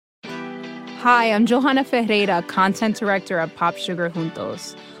Hi, I'm Johanna Ferreira, content director at Pop Sugar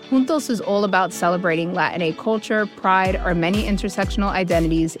Juntos. Juntos is all about celebrating Latinx culture, pride, our many intersectional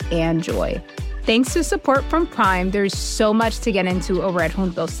identities, and joy. Thanks to support from Prime, there's so much to get into over at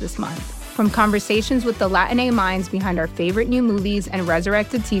Juntos this month. From conversations with the Latinx minds behind our favorite new movies and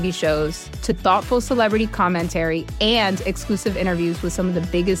resurrected TV shows, to thoughtful celebrity commentary and exclusive interviews with some of the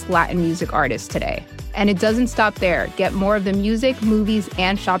biggest Latin music artists today. And it doesn't stop there. Get more of the music, movies,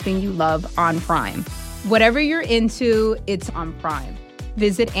 and shopping you love on Prime. Whatever you're into, it's on Prime.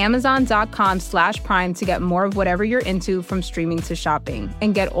 Visit Amazon.com/Prime to get more of whatever you're into, from streaming to shopping.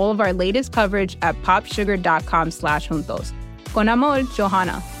 And get all of our latest coverage at popsugar.com/juntos. Con amor,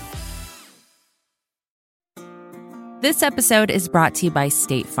 Johanna. This episode is brought to you by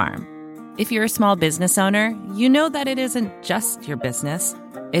State Farm. If you're a small business owner, you know that it isn't just your business,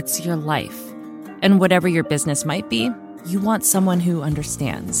 it's your life. And whatever your business might be, you want someone who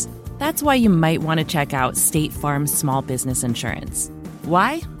understands. That's why you might want to check out State Farm Small Business Insurance.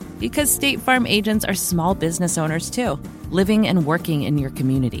 Why? Because State Farm agents are small business owners too, living and working in your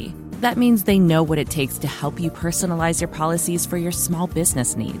community. That means they know what it takes to help you personalize your policies for your small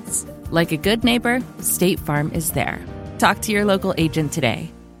business needs. Like a good neighbor, State Farm is there. Talk to your local agent today.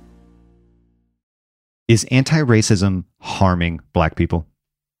 Is anti-racism harming Black people?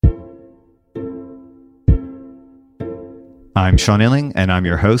 I'm Sean Illing, and I'm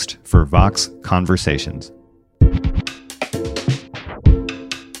your host for Vox Conversations.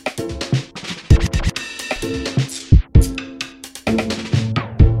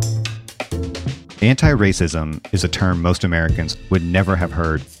 Anti-racism is a term most Americans would never have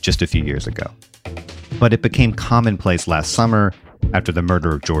heard just a few years ago. But it became commonplace last summer after the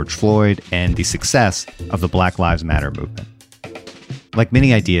murder of George Floyd and the success of the Black Lives Matter movement. Like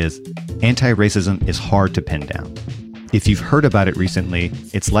many ideas, anti-racism is hard to pin down. If you've heard about it recently,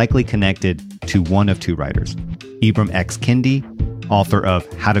 it's likely connected to one of two writers: Ibram X. Kendi, author of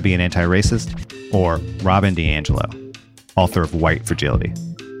How to Be an Anti-Racist, or Robin DiAngelo, author of White Fragility.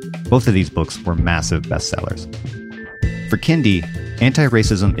 Both of these books were massive bestsellers. For Kendi,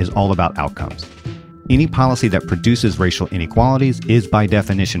 anti-racism is all about outcomes. Any policy that produces racial inequalities is by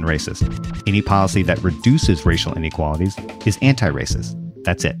definition racist. Any policy that reduces racial inequalities is anti-racist.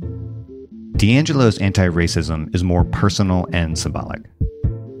 That's it. DiAngelo's anti-racism is more personal and symbolic.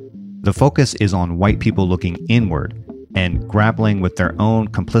 The focus is on white people looking inward and grappling with their own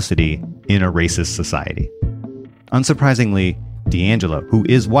complicity in a racist society. Unsurprisingly, DiAngelo, who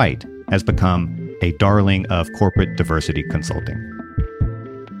is white, has become a darling of corporate diversity consulting.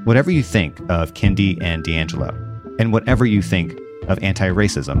 Whatever you think of Kendi and DiAngelo, and whatever you think of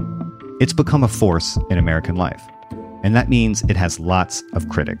anti-racism, it's become a force in American life. And that means it has lots of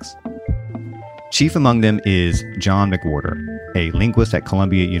critics. Chief among them is John McWhorter, a linguist at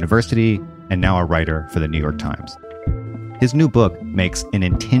Columbia University and now a writer for the New York Times. His new book makes an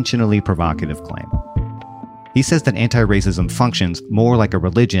intentionally provocative claim. He says that anti-racism functions more like a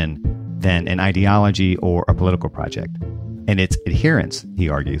religion than an ideology or a political project. And its adherents, he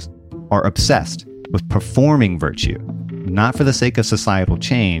argues, are obsessed with performing virtue, not for the sake of societal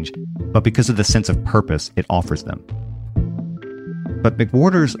change, but because of the sense of purpose it offers them. But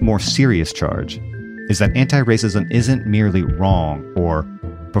McWhorter's more serious charge is that anti-racism isn't merely wrong or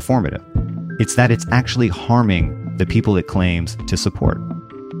performative. It's that it's actually harming the people it claims to support.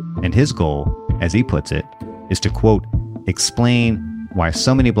 And his goal, as he puts it, is to, quote, explain why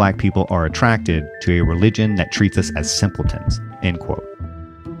so many Black people are attracted to a religion that treats us as simpletons, end quote.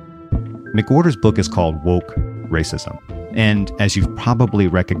 McWhorter's book is called Woke Racism. And as you've probably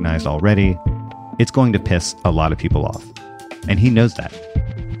recognized already, it's going to piss a lot of people off. And he knows that.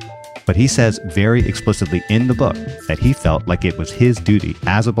 But he says very explicitly in the book that he felt like it was his duty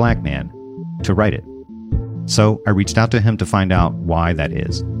as a Black man to write it. So I reached out to him to find out why that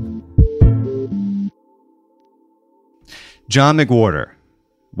is. John McWhorter,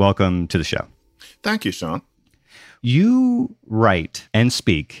 welcome to the show. Thank you, Sean. You write and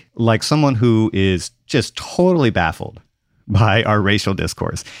speak like someone who is just totally baffled by our racial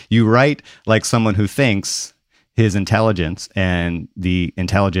discourse. You write like someone who thinks his intelligence and the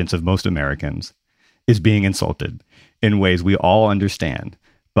intelligence of most Americans is being insulted in ways we all understand,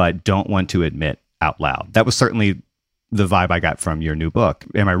 but don't want to admit out loud. That was certainly the vibe I got from your new book.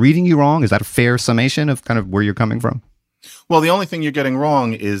 Am I reading you wrong? Is that a fair summation of kind of where you're coming from? Well, the only thing you're getting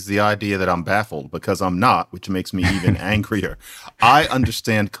wrong is the idea that I'm baffled, because I'm not, which makes me even angrier. I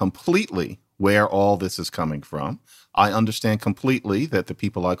understand completely where all this is coming from. I understand completely that the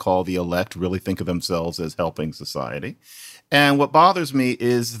people I call the elect really think of themselves as helping society. And what bothers me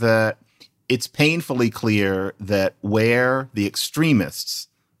is that it's painfully clear that where the extremists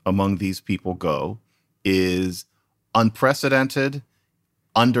among these people go is unprecedented,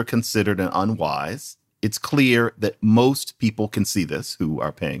 underconsidered, and unwise. It's clear that most people can see this who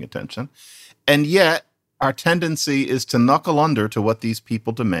are paying attention. And yet, our tendency is to knuckle under to what these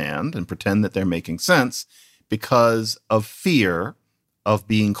people demand and pretend that they're making sense because of fear of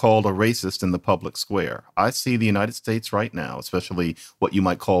being called a racist in the public square. I see the United States right now, especially what you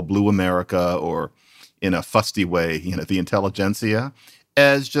might call blue America, or in a fusty way, the intelligentsia,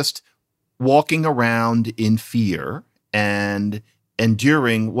 as just walking around in fear and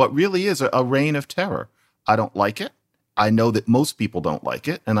enduring what really is a reign of terror. I don't like it. I know that most people don't like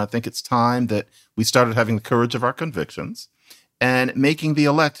it. And I think it's time that we started having the courage of our convictions and making the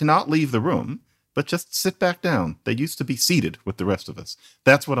elect not leave the room, but just sit back down. They used to be seated with the rest of us.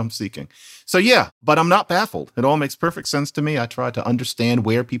 That's what I'm seeking. So yeah, but I'm not baffled. It all makes perfect sense to me. I try to understand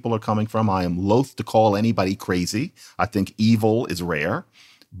where people are coming from. I am loath to call anybody crazy. I think evil is rare.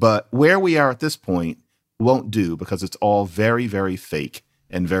 But where we are at this point won't do, because it's all very, very fake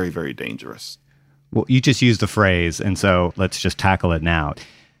and very, very dangerous. Well, you just used the phrase, and so let's just tackle it now.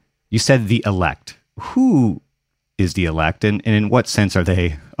 You said the elect. Who is the elect, and in what sense are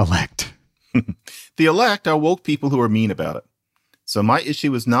they elect? The elect are woke people who are mean about it. So my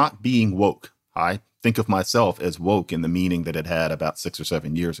issue is not being woke. I think of myself as woke in the meaning that it had about 6 or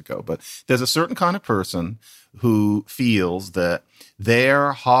 7 years ago. But there's a certain kind of person who feels that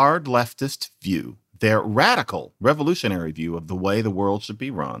their hard leftist view, their radical revolutionary view of the way the world should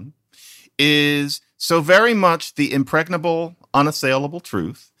be run, is so very much the impregnable, unassailable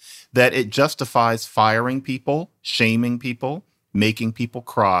truth that it justifies firing people, shaming people, making people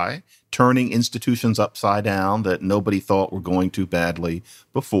cry, turning institutions upside down that nobody thought were going too badly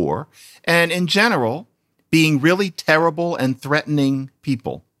before, and in general, being really terrible and threatening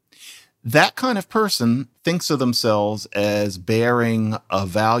people. That kind of person thinks of themselves as bearing a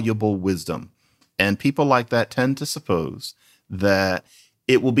valuable wisdom. And people like that tend to suppose that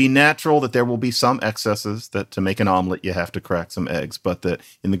it will be natural that there will be some excesses, that to make an omelet, you have to crack some eggs, but that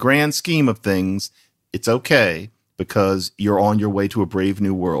in the grand scheme of things, it's okay because you're on your way to a brave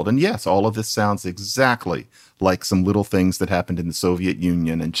new world. And yes, all of this sounds exactly like some little things that happened in the Soviet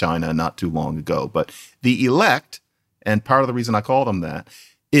Union and China not too long ago. But the elect, and part of the reason I call them that,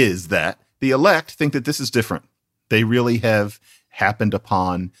 is that the elect think that this is different. They really have happened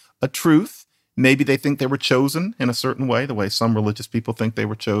upon a truth. Maybe they think they were chosen in a certain way, the way some religious people think they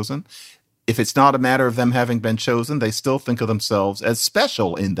were chosen. If it's not a matter of them having been chosen, they still think of themselves as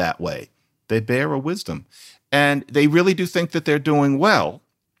special in that way. They bear a wisdom. And they really do think that they're doing well.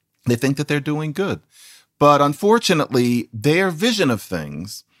 They think that they're doing good. But unfortunately, their vision of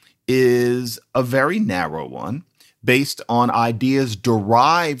things is a very narrow one based on ideas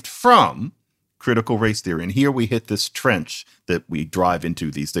derived from critical race theory. And here we hit this trench that we drive into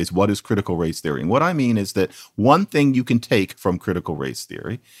these days. What is critical race theory? And what I mean is that one thing you can take from critical race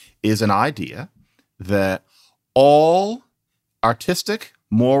theory is an idea that all artistic,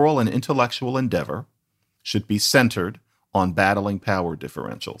 moral, and intellectual endeavor should be centered on battling power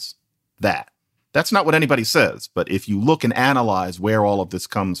differentials. That's not what anybody says, but if you look and analyze where all of this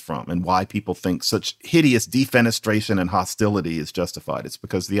comes from and why people think such hideous defenestration and hostility is justified, it's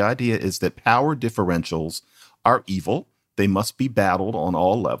because the idea is that power differentials are evil. They must be battled on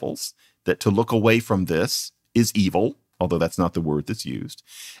all levels, that to look away from this is evil, although that's not the word that's used.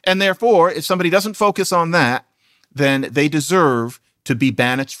 And therefore, if somebody doesn't focus on that, then they deserve to be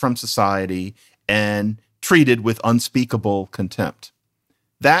banished from society and treated with unspeakable contempt.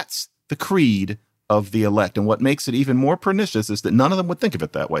 That's the creed of the elect. And what makes it even more pernicious is that none of them would think of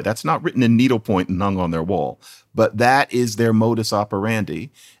it that way. That's not written in needlepoint and hung on their wall, but that is their modus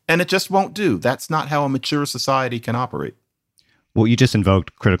operandi. And it just won't do. That's not how a mature society can operate. Well, you just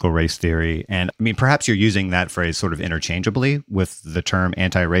invoked critical race theory. And I mean, perhaps you're using that phrase sort of interchangeably with the term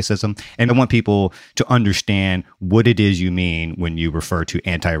anti-racism. And I want people to understand what it is you mean when you refer to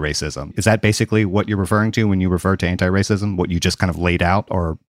anti-racism. Is that basically what you're referring to when you refer to anti-racism, what you just kind of laid out,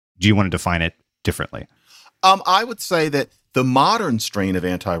 or do you want to define it differently? I would say that the modern strain of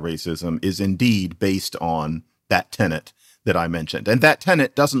anti-racism is indeed based on that tenet that I mentioned. And that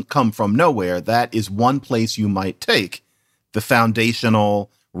tenet doesn't come from nowhere. That is one place you might take the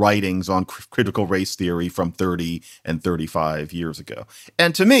foundational writings on critical race theory from 30 and 35 years ago.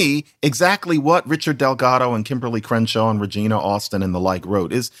 And to me, exactly what Richard Delgado and Kimberly Crenshaw and Regina Austin and the like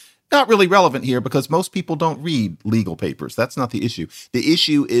wrote is not really relevant here because most people don't read legal papers. That's not the issue. The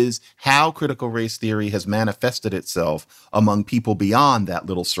issue is how critical race theory has manifested itself among people beyond that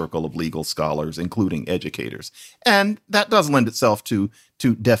little circle of legal scholars, including educators. And that does lend itself to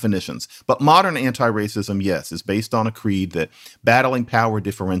definitions. But modern anti-racism, yes, is based on a creed that battling power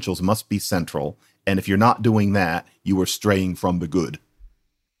differentials must be central. And if you're not doing that, you are straying from the good.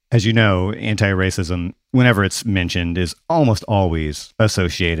 As you know, anti-racism, whenever it's mentioned, is almost always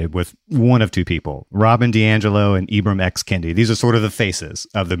associated with one of two people, Robin DiAngelo and Ibram X. Kendi. These are sort of the faces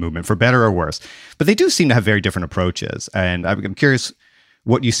of the movement, for better or worse. But they do seem to have very different approaches. And I'm curious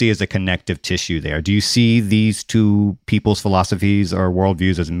what you see as a connective tissue there. Do you see these two people's philosophies or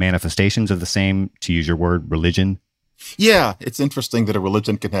worldviews as manifestations of the same, to use your word, religion? Yeah, it's interesting that a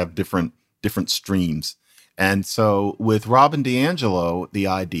religion can have different streams. And so with Robin DiAngelo, the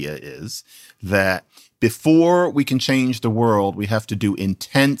idea is that before we can change the world, we have to do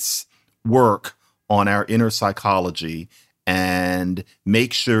intense work on our inner psychology and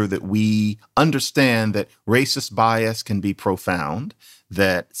make sure that we understand that racist bias can be profound,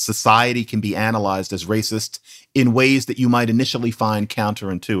 that society can be analyzed as racist in ways that you might initially find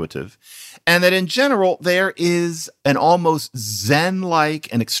counterintuitive, and that in general, there is an almost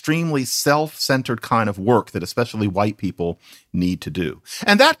Zen-like and extremely self-centered kind of work that especially white people need to do.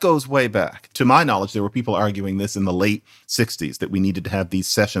 And that goes way back. To my knowledge, there were people arguing this in the late 60s, that we needed to have these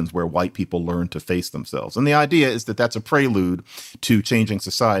sessions where white people learn to face themselves. And the idea is that that's a prelude to changing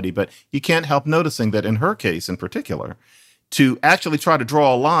society. But you can't help noticing that in her case in particular, to actually try to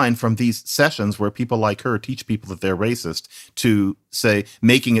draw a line from these sessions where people like her teach people that they're racist to, say,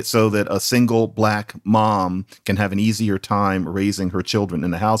 making it so that a single black mom can have an easier time raising her children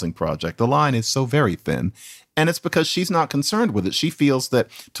in a housing project. The line is so very thin. And it's because she's not concerned with it. She feels that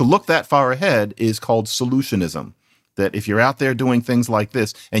to look that far ahead is called solutionism, that if you're out there doing things like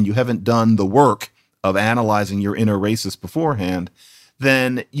this and you haven't done the work of analyzing your inner racist beforehand,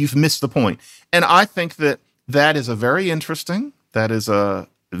 then you've missed the point. And I think that that is a very interesting, that is a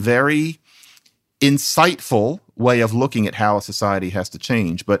very insightful way of looking at how a society has to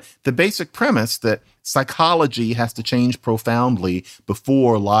change. But the basic premise that psychology has to change profoundly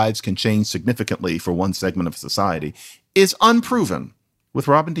before lives can change significantly for one segment of society is unproven. With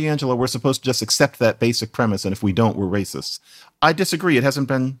Robin DiAngelo, we're supposed to just accept that basic premise, and if we don't, we're racists. I disagree. It hasn't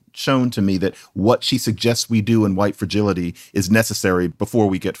been shown to me that what she suggests we do in White Fragility is necessary before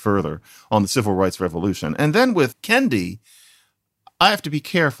we get further on the civil rights revolution. And then with Kendi, I have to be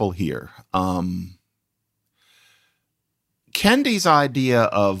careful here. Kendi's idea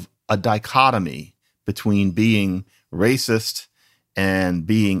of a dichotomy between being racist and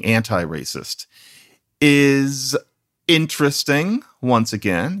being anti-racist is interesting. Once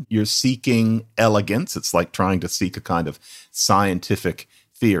again, you're seeking elegance. It's like trying to seek a kind of scientific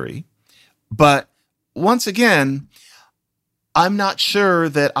theory. But once again, I'm not sure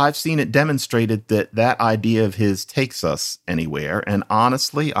that I've seen it demonstrated that that idea of his takes us anywhere. And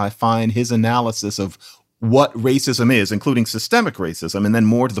honestly, I find his analysis of what racism is, including systemic racism, and then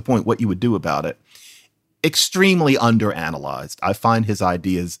more to the point, what you would do about it, extremely underanalyzed. I find his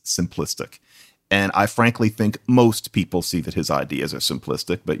ideas simplistic. And I frankly think most people see that his ideas are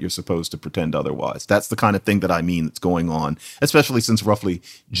simplistic, but you're supposed to pretend otherwise. That's the kind of thing that I mean that's going on, especially since roughly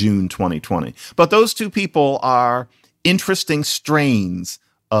June 2020. But those two people are interesting strains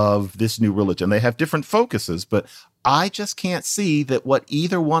of this new religion. They have different focuses, but I just can't see that what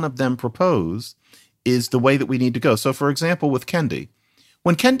either one of them propose is the way that we need to go. So, for example, with Kendi,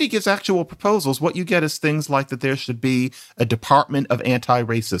 when Kendi gives actual proposals, what you get is things like that there should be a Department of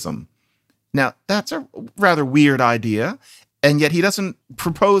Anti-Racism. Now, that's a rather weird idea, and yet he doesn't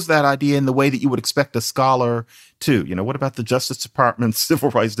propose that idea in the way that you would expect a scholar to. You know, what about the Justice Department, Civil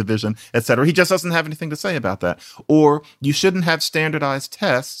Rights Division, et cetera? He just doesn't have anything to say about that. Or you shouldn't have standardized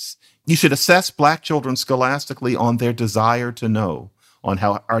tests. You should assess Black children scholastically on their desire to know, on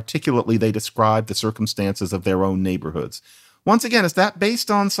how articulately they describe the circumstances of their own neighborhoods. Once again, is that based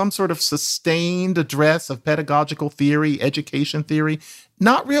on some sort of sustained address of pedagogical theory, education theory?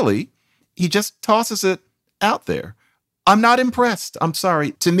 Not really. He just tosses it out there. I'm not impressed. I'm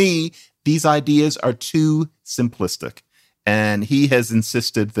sorry. To me, these ideas are too simplistic. And he has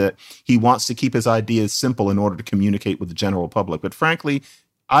insisted that he wants to keep his ideas simple in order to communicate with the general public. But frankly,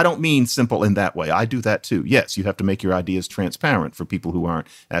 I don't mean simple in that way. I do that too. Yes, you have to make your ideas transparent for people who aren't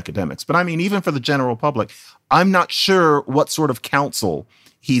academics. But I mean, even for the general public, I'm not sure what sort of counsel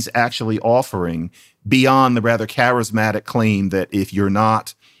he's actually offering beyond the rather charismatic claim that if you're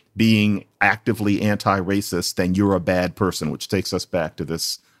not being actively anti-racist, then you're a bad person, which takes us back to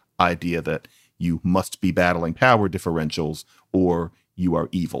this idea that you must be battling power differentials or you are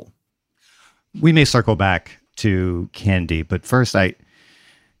evil. We may circle back to Kendi, but first, I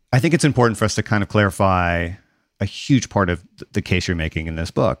think it's important for us to kind of clarify a huge part of the case you're making in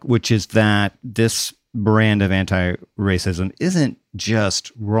this book, which is that this brand of anti-racism isn't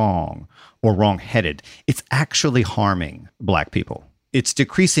just wrong or wrong-headed. It's actually harming Black people. It's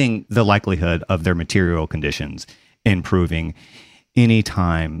decreasing the likelihood of their material conditions improving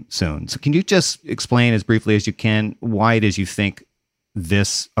anytime soon. So can you just explain as briefly as you can why it is you think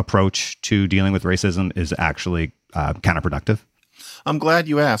this approach to dealing with racism is actually counterproductive? I'm glad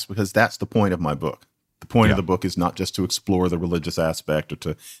you asked, because that's the point of my book. The point of the book is not just to explore the religious aspect or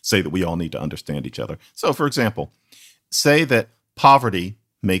to say that we all need to understand each other. So, for example, say that poverty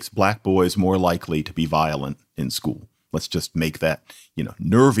makes Black boys more likely to be violent in school. Let's just make that,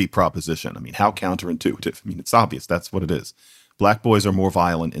 nervy proposition. I mean, how counterintuitive. I mean, it's obvious. That's what it is. Black boys are more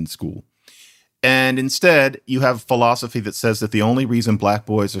violent in school. And instead, you have a philosophy that says that the only reason Black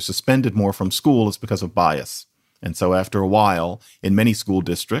boys are suspended more from school is because of bias. And so after a while, in many school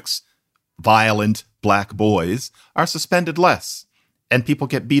districts, violent Black boys are suspended less. And people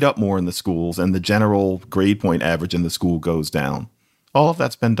get beat up more in the schools, and the general grade point average in the school goes down. All of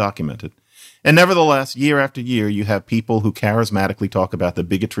that's been documented. And nevertheless, year after year, you have people who charismatically talk about the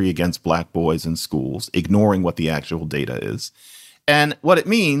bigotry against Black boys in schools, ignoring what the actual data is. And what it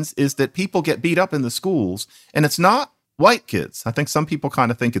means is that people get beat up in the schools, and it's not white kids. I think some people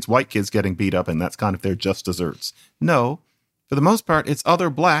kind of think it's white kids getting beat up, and that's kind of their just desserts. No, for the most part, it's other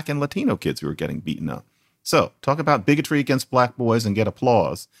Black and Latino kids who are getting beaten up. So talk about bigotry against Black boys and get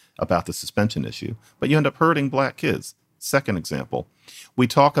applause about the suspension issue, but you end up hurting Black kids. Second example, we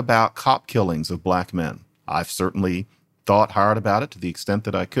talk about cop killings of Black men. I've certainly thought hard about it to the extent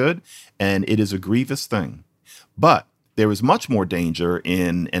that I could, and it is a grievous thing. But there is much more danger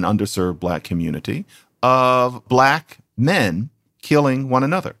in an underserved Black community of Black men killing one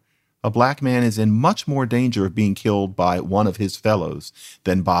another. A Black man is in much more danger of being killed by one of his fellows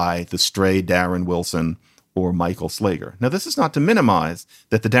than by the stray Darren Wilson or Michael Slager. Now, this is not to minimize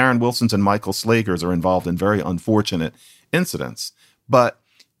that the Darren Wilsons and Michael Slagers are involved in very unfortunate incidents, but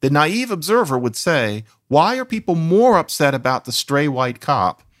the naive observer would say, why are people more upset about the stray white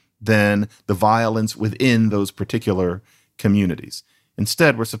cop than the violence within those particular communities?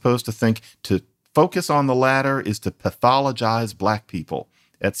 Instead, we're supposed to think to focus on the latter is to pathologize Black people,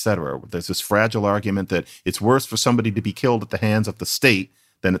 etc. There's this fragile argument that it's worse for somebody to be killed at the hands of the state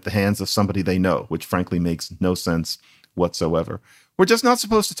than at the hands of somebody they know, which frankly makes no sense whatsoever. We're just not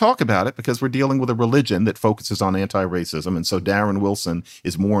supposed to talk about it because we're dealing with a religion that focuses on anti-racism. And so Darren Wilson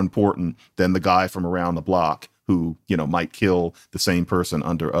is more important than the guy from around the block who, might kill the same person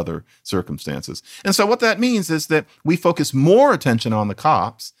under other circumstances. And so what that means is that we focus more attention on the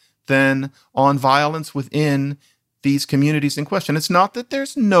cops than on violence within these communities in question. It's not that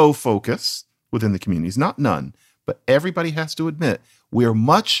there's no focus within the communities, not none, but everybody has to admit we're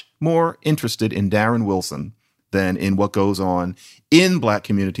much more interested in Darren Wilson than in what goes on in Black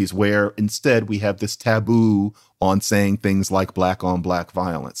communities, where instead we have this taboo on saying things like Black on Black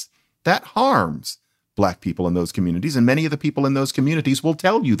violence. That harms Black people in those communities, and many of the people in those communities will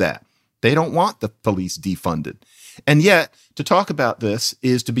tell you that. They don't want the police defunded. And yet, to talk about this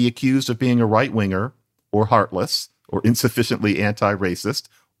is to be accused of being a right-winger or heartless or insufficiently anti-racist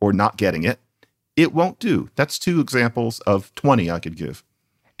or not getting it. It won't do. That's 2 examples of 20 I could give.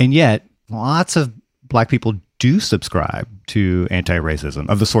 And yet, lots of Black people do subscribe to anti-racism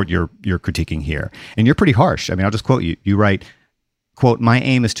of the sort you're critiquing here. And you're pretty harsh. I mean, I'll just quote you. You write, quote, "My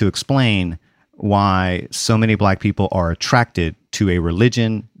aim is to explain why so many Black people are attracted to a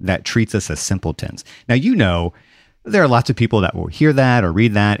religion that treats us as simpletons." Now, there are lots of people that will hear that or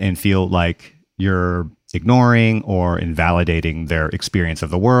read that and feel like you're ignoring or invalidating their experience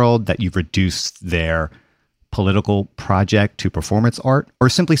of the world, that you've reduced their political project to performance art, or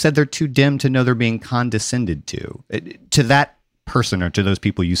simply said they're too dim to know they're being condescended to. To that person or to those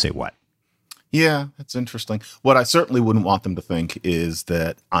people, you say what? Yeah, that's interesting. What I certainly wouldn't want them to think is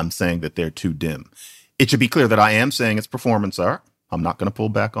that I'm saying that they're too dim. It should be clear that I am saying it's performance art. I'm not going to pull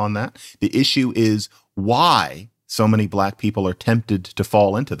back on that. The issue is why so many Black people are tempted to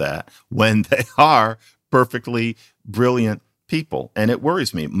fall into that when they are perfectly brilliant people. And it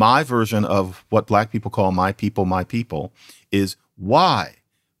worries me. My version of what Black people call my people is, why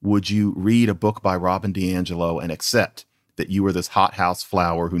would you read a book by Robin DiAngelo and accept that you are this hothouse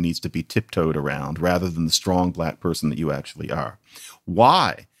flower who needs to be tiptoed around rather than the strong Black person that you actually are?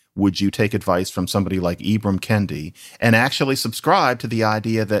 Why would you take advice from somebody like Ibram Kendi and actually subscribe to the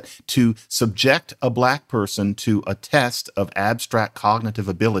idea that to subject a Black person to a test of abstract cognitive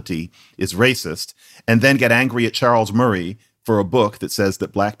ability is racist, and then get angry at Charles Murray for a book that says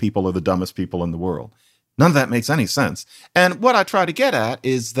that black people are the dumbest people in the world. None of that makes any sense. And what I try to get at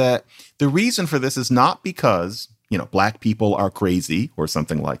is that the reason for this is not because, black people are crazy or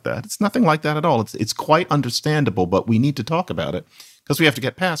something like that. It's nothing like that at all. It's quite understandable, but we need to talk about it because we have to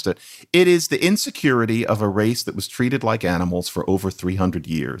get past it. It is the insecurity of a race that was treated like animals for over 300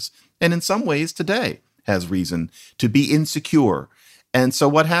 years. And in some ways today has reason to be insecure. And so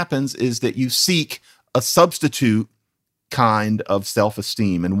what happens is that you seek a substitute kind of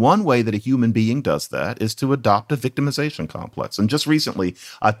self-esteem. And one way that a human being does that is to adopt a victimization complex. And just recently,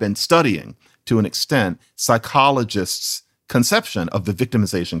 I've been studying, to an extent, psychologists' conception of the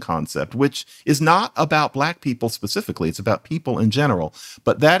victimization concept, which is not about black people specifically. It's about people in general.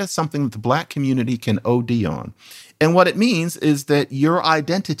 But that is something that the black community can OD on. And what it means is that your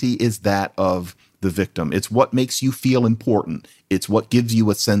identity is that of the victim. It's what makes you feel important. It's what gives you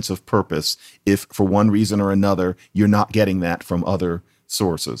a sense of purpose if, for one reason or another, you're not getting that from other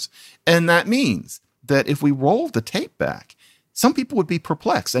sources. And that means that if we roll the tape back, some people would be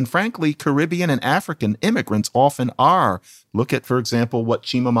perplexed. And frankly, Caribbean and African immigrants often are. Look at, for example, what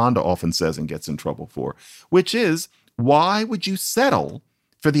Chimamanda often says and gets in trouble for, which is, why would you settle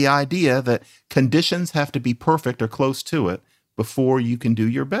for the idea that conditions have to be perfect or close to it before you can do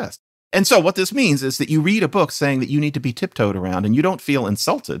your best? And so what this means is that you read a book saying that you need to be tiptoed around and you don't feel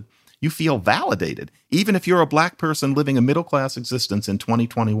insulted. You feel validated, even if you're a black person living a middle-class existence in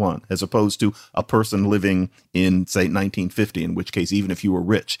 2021, as opposed to a person living in, say, 1950, in which case, even if you were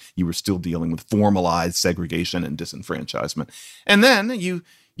rich, you were still dealing with formalized segregation and disenfranchisement. And then you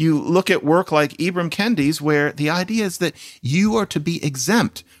look at work like Ibram Kendi's, where the idea is that you are to be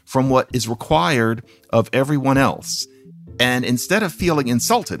exempt from what is required of everyone else. And instead of feeling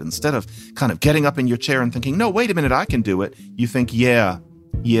insulted, instead of kind of getting up in your chair and thinking, no, wait a minute, I can do it, you think, yeah,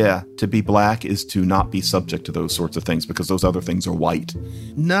 to be black is to not be subject to those sorts of things because those other things are white.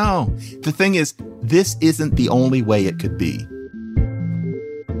 No, the thing is, this isn't the only way it could be.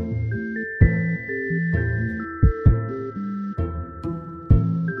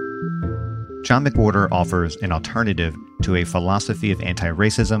 John McWhorter offers an alternative to a philosophy of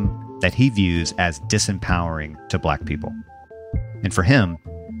anti-racism that he views as disempowering to black people. And for him,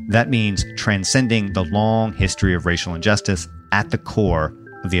 that means transcending the long history of racial injustice at the core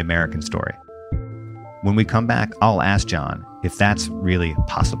of the American story. When we come back, I'll ask John if that's really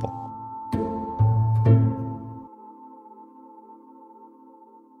possible.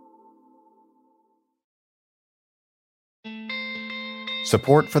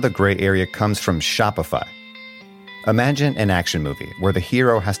 Support for The Gray Area comes from Shopify. Imagine an action movie where the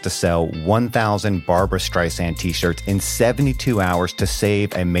hero has to sell 1,000 Barbra Streisand t-shirts in 72 hours to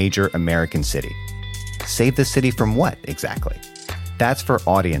save a major American city. Save the city from what, exactly? That's for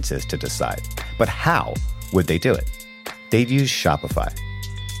audiences to decide. But how would they do it? They'd use Shopify.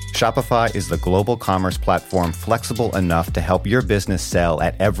 Shopify is the global commerce platform flexible enough to help your business sell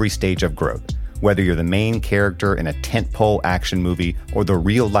at every stage of growth. Whether you're the main character in a tentpole action movie or the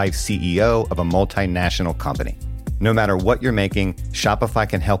real-life CEO of a multinational company. No matter what you're making, Shopify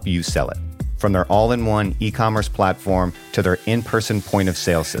can help you sell it. From their all-in-one e-commerce platform to their in-person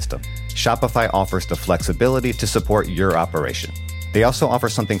point-of-sale system, Shopify offers the flexibility to support your operation. They also offer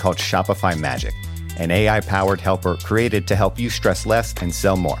something called Shopify Magic, an AI-powered helper created to help you stress less and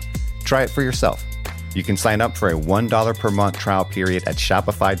sell more. Try it for yourself. You can sign up for a $1 per month trial period at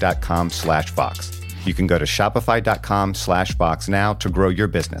shopify.com/Vox. You can go to shopify.com/Vox now to grow your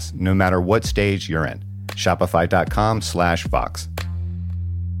business, no matter what stage you're in. Shopify.com/Vox.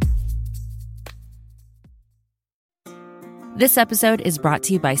 This episode is brought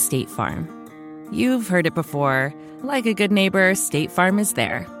to you by State Farm. You've heard it before. Like a good neighbor, State Farm is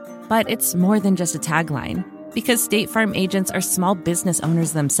there. But it's more than just a tagline. Because State Farm agents are small business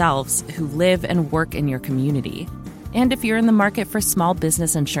owners themselves who live and work in your community. And if you're in the market for small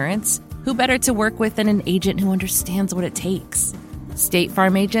business insurance, who better to work with than an agent who understands what it takes? State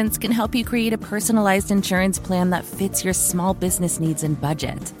Farm agents can help you create a personalized insurance plan that fits your small business needs and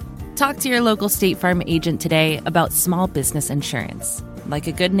budget. Talk to your local State Farm agent today about small business insurance. Like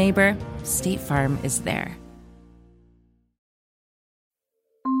a good neighbor, State Farm is there.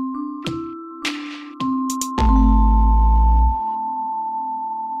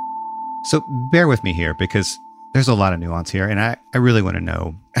 So bear with me here because there's a lot of nuance here, and I really want to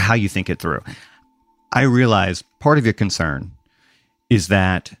know how you think it through. I realize part of your concern is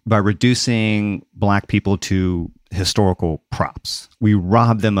that by reducing black people to historical props, we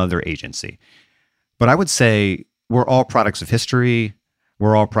rob them of their agency. But I would say we're all products of history.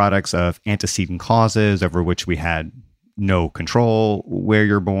 We're all products of antecedent causes over which we had no control: where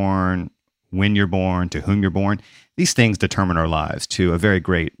you're born, when you're born, to whom you're born. These things determine our lives to a very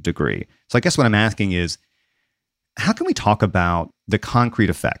great degree. So I guess what I'm asking is, how can we talk about the concrete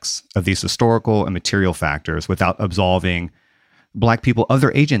effects of these historical and material factors without absolving Black people of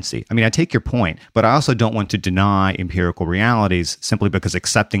their agency? I mean, I take your point, but I also don't want to deny empirical realities simply because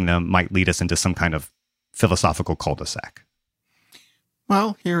accepting them might lead us into some kind of philosophical cul-de-sac.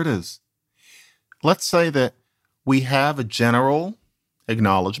 Well, here it is. Let's say that we have a general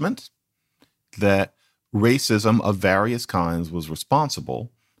acknowledgement that racism of various kinds was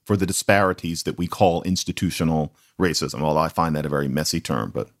responsible for the disparities that we call institutional racism. Although I find that a very messy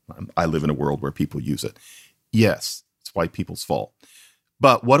term, but I live in a world where people use it. Yes, it's white people's fault.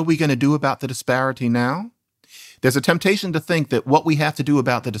 But what are we going to do about the disparity now? There's a temptation to think that what we have to do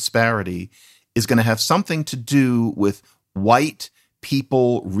about the disparity is going to have something to do with white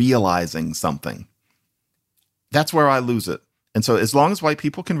people realizing something. That's where I lose it. And so as long as white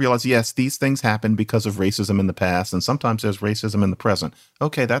people can realize, yes, these things happen because of racism in the past, and sometimes there's racism in the present.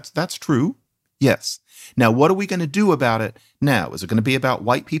 Okay, that's true. Yes. Now, what are we going to do about it now? Is it going to be about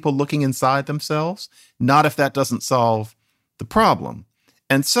white people looking inside themselves? Not if that doesn't solve the problem.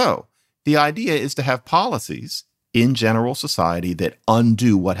 And so the idea is to have policies in general society that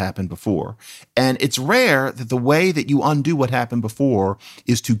undo what happened before. And it's rare that the way that you undo what happened before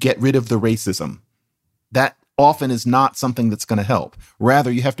is to get rid of the racism. That often is not something that's going to help.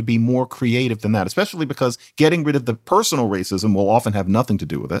 Rather, you have to be more creative than that, especially because getting rid of the personal racism will often have nothing to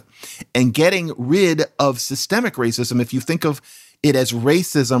do with it. And getting rid of systemic racism, if you think of it as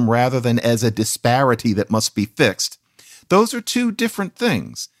racism rather than as a disparity that must be fixed, those are two different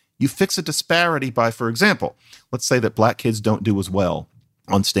things. You fix a disparity by, for example, let's say that Black kids don't do as well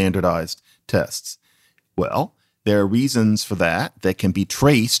on standardized tests. Well, there are reasons for that can be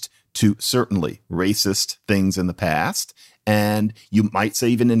traced to certainly racist things in the past, and you might say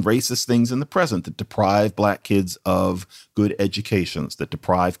even in racist things in the present that deprive Black kids of good educations, that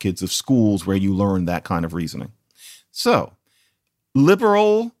deprive kids of schools where you learn that kind of reasoning. So,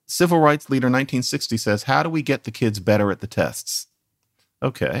 liberal civil rights leader 1960 says, how do we get the kids better at the tests?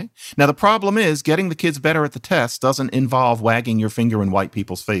 Okay. Now, the problem is getting the kids better at the tests doesn't involve wagging your finger in white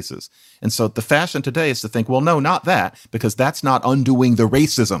people's faces. And so the fashion today is to think, well, no, not that, because that's not undoing the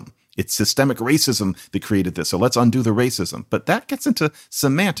racism. It's systemic racism that created this. So let's undo the racism. But that gets into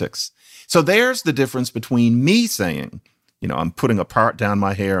semantics. So there's the difference between me saying, I'm putting a part down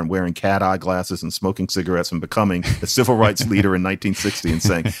my hair and wearing cat eye glasses and smoking cigarettes and becoming a civil rights leader in 1960 and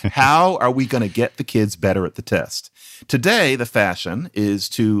saying, how are we going to get the kids better at the test? Today, the fashion is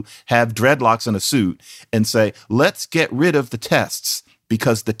to have dreadlocks and a suit and say, let's get rid of the tests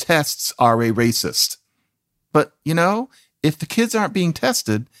because the tests are a racist. But, if the kids aren't being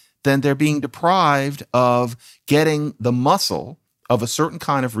tested, then they're being deprived of getting the muscle of a certain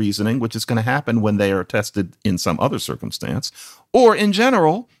kind of reasoning, which is going to happen when they are tested in some other circumstance, or in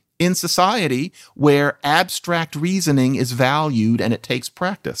general, in society where abstract reasoning is valued and it takes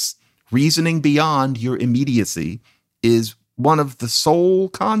practice. Reasoning beyond your immediacy is one of the sole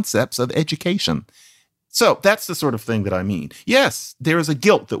concepts of education. So that's the sort of thing that I mean. Yes, there is a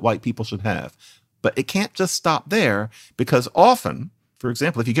guilt that white people should have, but it can't just stop there because often, for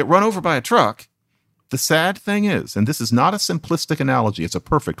example, if you get run over by a truck, the sad thing is, and this is not a simplistic analogy, it's a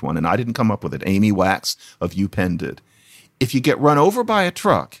perfect one, and I didn't come up with it. Amy Wax of UPenn did. If you get run over by a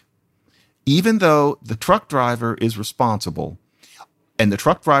truck, even though the truck driver is responsible, and the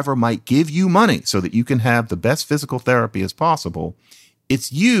truck driver might give you money so that you can have the best physical therapy as possible,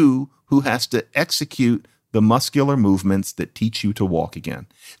 it's you who has to execute the muscular movements that teach you to walk again.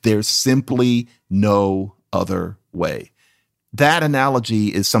 There's simply no other way. That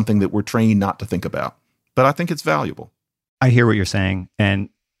analogy is something that we're trained not to think about, but I think it's valuable. I hear what you're saying, and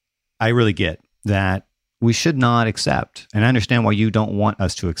I really get that we should not accept, and I understand why you don't want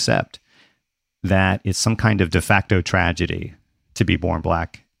us to accept, that it's some kind of de facto tragedy to be born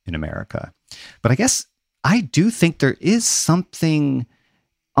Black in America. But I guess I do think there is something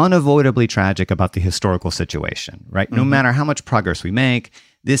unavoidably tragic about the historical situation, right? Mm-hmm. No matter how much progress we make,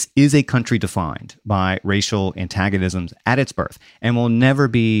 this is a country defined by racial antagonisms at its birth and will never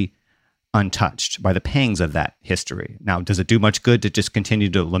be untouched by the pangs of that history. Now, does it do much good to just continue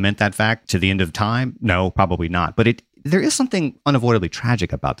to lament that fact to the end of time? No, probably not. But there is something unavoidably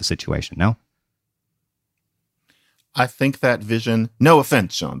tragic about the situation, no? I think that vision, no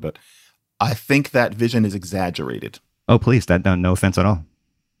offense, Sean, but I think that vision is exaggerated. Oh, please, no offense at all.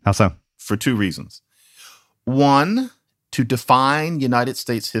 How so? For two reasons. One, to define United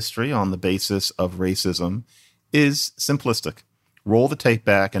States history on the basis of racism is simplistic. Roll the tape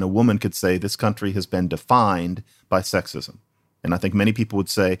back and a woman could say this country has been defined by sexism. And I think many people would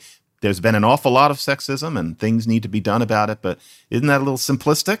say there's been an awful lot of sexism and things need to be done about it, but isn't that a little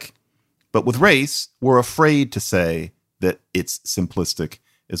simplistic? But with race, we're afraid to say that it's simplistic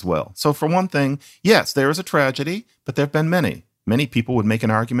as well. So for one thing, yes, there is a tragedy, but there have been many. Many people would make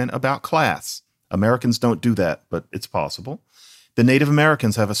an argument about class. Americans don't do that, but it's possible. The Native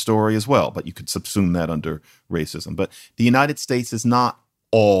Americans have a story as well, but you could subsume that under racism. But the United States is not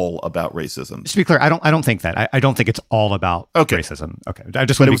all about racism. Just to be clear, I don't think that. I don't think it's all about racism. Okay. I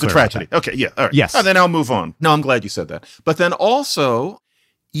just want to be clear. But it was a tragedy. Okay, yeah. All right. Yes. And then I'll move on. No, I'm glad you said that. But then also,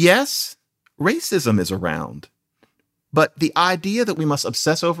 yes, racism is around. But the idea that we must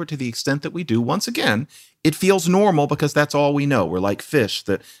obsess over to the extent that we do, once again, it feels normal because that's all we know. We're like fish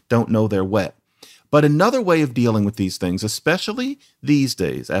that don't know they're wet. But another way of dealing with these things, especially these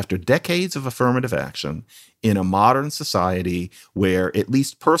days, after decades of affirmative action in a modern society where at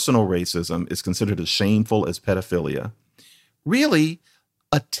least personal racism is considered as shameful as pedophilia, really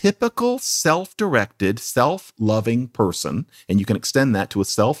a typical self-directed, self-loving person, and you can extend that to a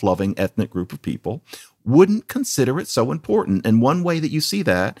self-loving ethnic group of people, wouldn't consider it so important. And one way that you see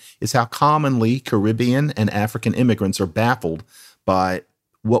that is how commonly Caribbean and African immigrants are baffled by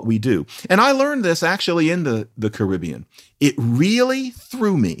what we do. And I learned this actually in the Caribbean. It really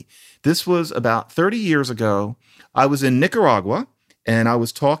threw me. This was about 30 years ago. I was in Nicaragua, and I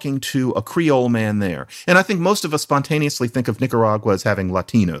was talking to a Creole man there. And I think most of us spontaneously think of Nicaragua as having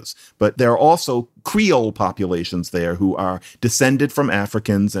Latinos, but there are also Creole populations there who are descended from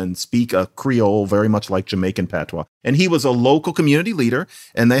Africans and speak a Creole very much like Jamaican patois. And he was a local community leader,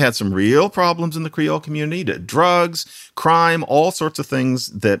 and they had some real problems in the Creole community, drugs, crime, all sorts of things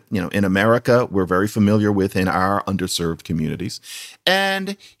that, in America, we're very familiar with in our underserved communities.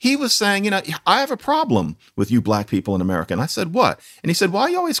 And he was saying, I have a problem with you black people in America. And I said, what? And he said, why are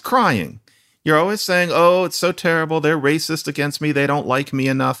you always crying? You're always saying, oh, it's so terrible. They're racist against me. They don't like me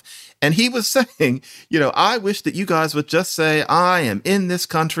enough. And he was saying, I wish that you guys would just say, I am in this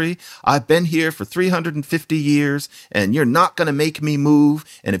country. I've been here for 350 years, and you're not going to make me move.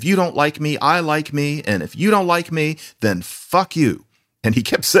 And if you don't like me, I like me. And if you don't like me, then fuck you. And he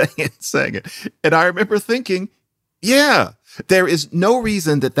kept saying it. And I remember thinking, yeah, there is no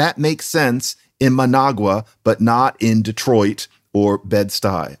reason that makes sense in Managua, but not in Detroit or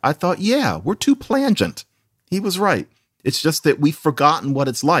Bed-Stuy. I thought, yeah, we're too plangent. He was right. It's just that we've forgotten what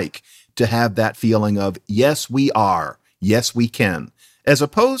it's like to have that feeling of, yes, we are. Yes, we can. As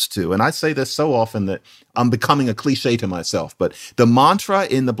opposed to, and I say this so often that I'm becoming a cliche to myself, but the mantra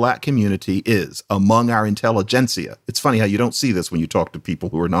in the black community is, among our intelligentsia. It's funny how you don't see this when you talk to people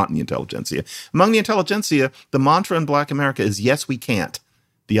who are not in the intelligentsia. Among the intelligentsia, the mantra in Black America is, yes, we can't.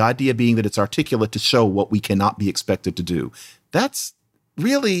 The idea being that it's articulate to show what we cannot be expected to do. That's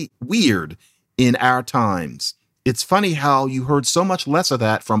really weird in our times. It's funny how you heard so much less of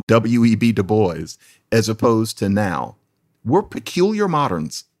that from W.E.B. Du Bois as opposed to now. We're peculiar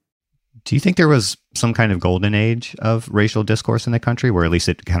moderns. Do you think there was some kind of golden age of racial discourse in the country where at least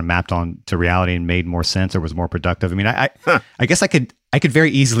it kind of mapped on to reality and made more sense or was more productive? I mean, I guess I could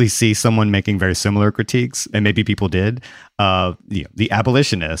very easily see someone making very similar critiques, and maybe people did, the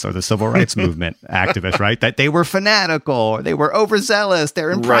abolitionists or the civil rights movement activists, right? That they were fanatical, or they were overzealous,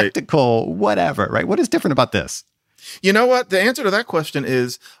 they're impractical, right. Whatever, right? What is different about this? You know what? The answer to that question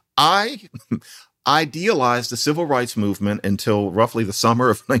is I idealized the civil rights movement until roughly the summer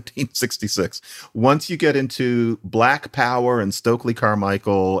of 1966. Once you get into Black Power and Stokely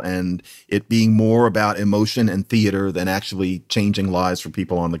Carmichael and it being more about emotion and theater than actually changing lives for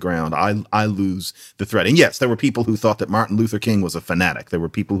people on the ground, I lose the thread. And yes, there were people who thought that Martin Luther King was a fanatic. There were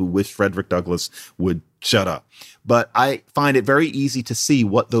people who wished Frederick Douglass would shut up. But I find it very easy to see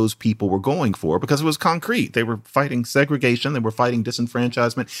what those people were going for because it was concrete. They were fighting segregation. They were fighting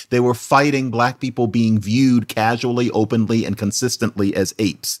disenfranchisement. They were fighting black people being viewed casually, openly, and consistently as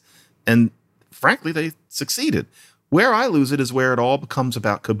apes. And frankly, they succeeded. Where I lose it is where it all becomes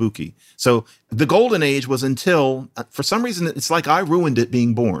about kabuki. So the golden age was until, for some reason, it's like I ruined it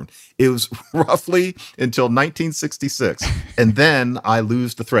being born. It was roughly until 1966. And then I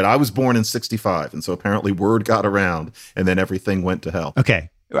lose the thread. I was born in 65. And so apparently word got around and then everything went to hell. Okay.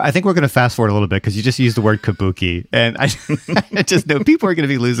 I think we're going to fast forward a little bit because you just used the word kabuki. And I just know people are going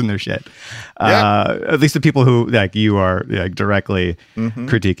to be losing their shit. Yeah. At least the people who like you are directly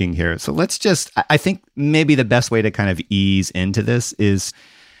critiquing here. So let's just, I think maybe the best way to kind of ease into this is,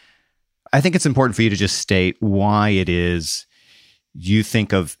 I think it's important for you to just state why it is you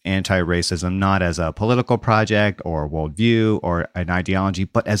think of anti-racism not as a political project or a worldview or an ideology,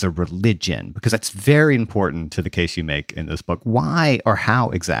 but as a religion, because that's very important to the case you make in this book. Why or how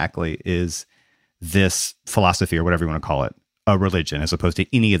exactly is this philosophy, or whatever you want to call it, a religion as opposed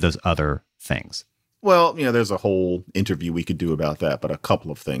to any of those other things? Well, there's a whole interview we could do about that, but a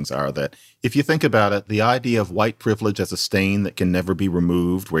couple of things are that if you think about it, the idea of white privilege as a stain that can never be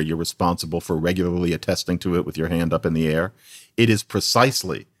removed, where you're responsible for regularly attesting to it with your hand up in the air, it is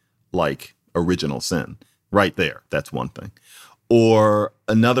precisely like original sin right there. That's one thing. Or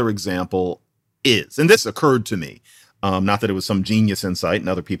another example is, and this occurred to me, not that it was some genius insight and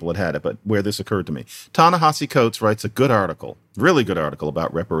other people had had it, but where this occurred to me. Ta-Nehisi Coates writes a good article, really good article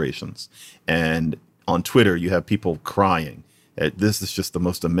about reparations. And on Twitter, you have people crying. This is just the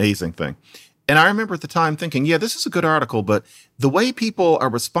most amazing thing. And I remember at the time thinking, yeah, this is a good article, but the way people are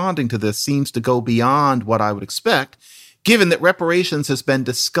responding to this seems to go beyond what I would expect, given that reparations has been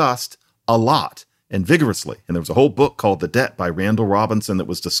discussed a lot and vigorously. And there was a whole book called The Debt by Randall Robinson that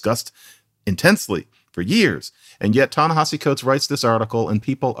was discussed intensely for years. And yet Ta-Nehisi Coates writes this article and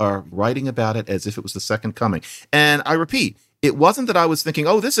people are writing about it as if it was the second coming. And I repeat, it wasn't that I was thinking,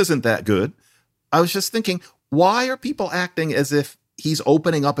 oh, this isn't that good. I was just thinking, why are people acting as if he's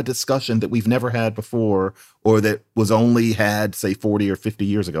opening up a discussion that we've never had before or that was only had, say, 40 or 50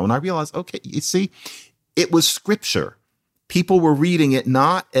 years ago? And I realized, okay, you see, it was scripture. People were reading it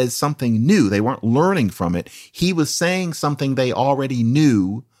not as something new. They weren't learning from it. He was saying something they already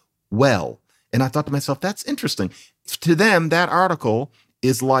knew well. And I thought to myself, that's interesting. To them, that article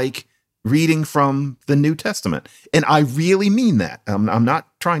is like reading from the New Testament. And I really mean that. I'm not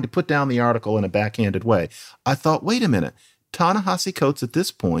trying to put down the article in a backhanded way. I thought, wait a minute. Ta-Nehisi Coates at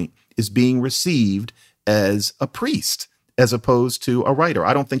this point is being received as a priest as opposed to a writer.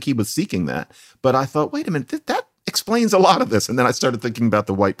 I don't think he was seeking that. But I thought, wait a minute, that explains a lot of this. And then I started thinking about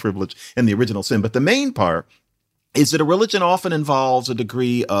the white privilege and the original sin. But the main part is that a religion often involves a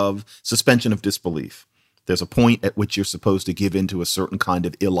degree of suspension of disbelief. There's a point at which you're supposed to give into a certain kind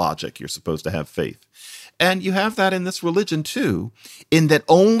of illogic. You're supposed to have faith. And you have that in this religion, too, in that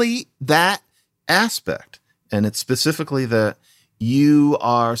only that aspect, and it's specifically that you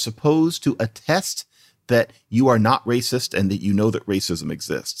are supposed to attest that you are not racist and that you know that racism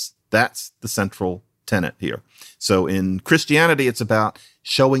exists. That's the central tenet here. So in Christianity, it's about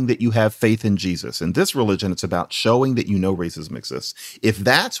showing that you have faith in Jesus. In this religion, it's about showing that you know racism exists. If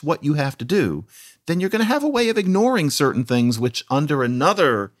that's what you have to do, then you're going to have a way of ignoring certain things which under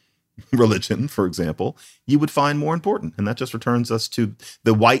another religion, for example, you would find more important. And that just returns us to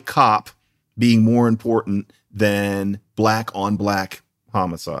the white cop being more important than black on black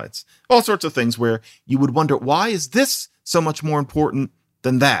homicides. All sorts of things where you would wonder, why is this so much more important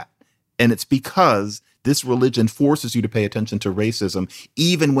than that? And it's because this religion forces you to pay attention to racism,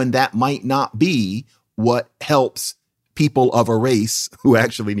 even when that might not be what helps people of a race who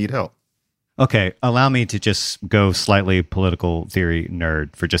actually need help. Okay, allow me to just go slightly political theory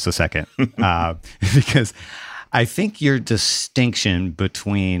nerd for just a second, because I think your distinction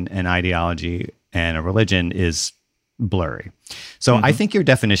between an ideology and a religion is blurry. So I think your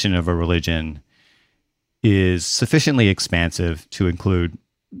definition of a religion is sufficiently expansive to include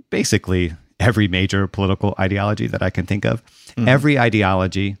basically every major political ideology that I can think of. Every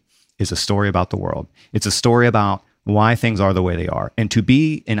ideology is a story about the world. It's a story about why things are the way they are. And to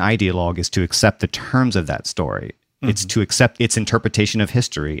be an ideologue is to accept the terms of that story. It's to accept its interpretation of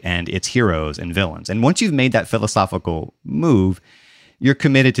history and its heroes and villains. And once you've made that philosophical move, you're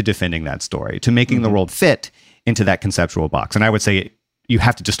committed to defending that story, to making the world fit into that conceptual box. And I would say you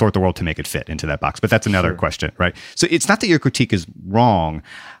have to distort the world to make it fit into that box. But that's another question, right? So it's not that your critique is wrong.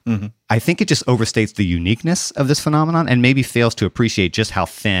 I think it just overstates the uniqueness of this phenomenon and maybe fails to appreciate just how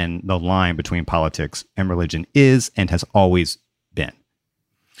thin the line between politics and religion is and has always been.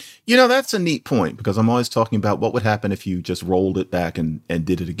 You know, that's a neat point, because I'm always talking about what would happen if you just rolled it back and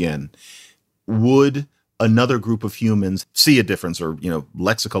did it again. Would another group of humans see a difference or,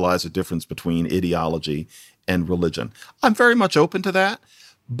 lexicalize a difference between ideology and religion? I'm very much open to that,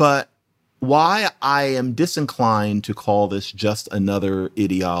 but why I am disinclined to call this just another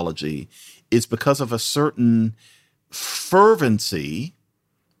ideology is because of a certain fervency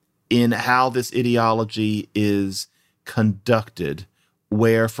in how this ideology is conducted,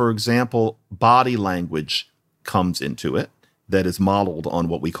 where, for example, body language comes into it that is modeled on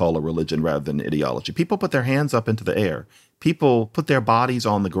what we call a religion rather than ideology. People put their hands up into the air. People put their bodies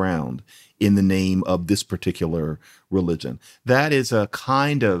on the ground in the name of this particular religion. That is a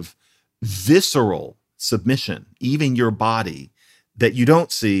kind of visceral submission, even your body, that you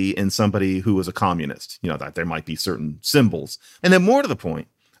don't see in somebody who is a communist. That there might be certain symbols. And then more to the point,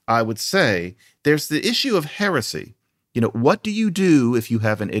 I would say there's the issue of heresy. What do you do if you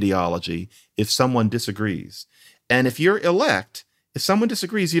have an ideology if someone disagrees? And if you're elect, if someone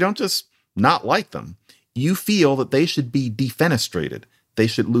disagrees, you don't just not like them. you feel that they should be defenestrated. They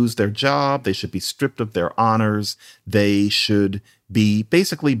should lose their job. They should be stripped of their honors. They should be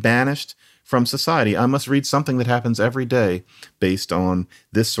basically banished from society. I must read something that happens every day based on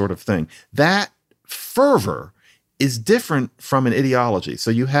this sort of thing. That fervor is different from an ideology.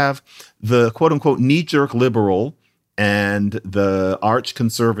 So you have the quote unquote knee-jerk liberal and the arch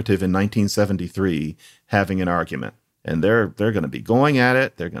conservative in 1973 having an argument. And they're going to be going at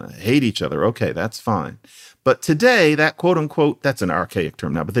it. They're going to hate each other. Okay, that's fine. But today, that quote unquote, that's an archaic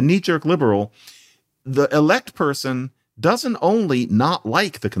term now, but the knee-jerk liberal, the elect person doesn't only not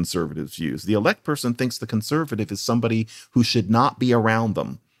like the conservatives' views. The elect person thinks the conservative is somebody who should not be around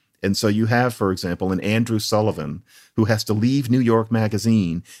them. And so you have, for example, an Andrew Sullivan who has to leave New York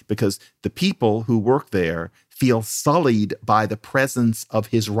Magazine because the people who work there feel sullied by the presence of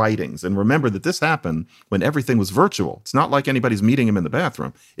his writings. And remember that this happened when everything was virtual. It's not like anybody's meeting him in the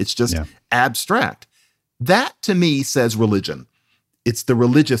bathroom. It's just abstract. That, to me, says religion. It's the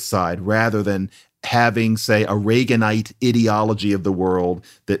religious side rather than having, say, a Reaganite ideology of the world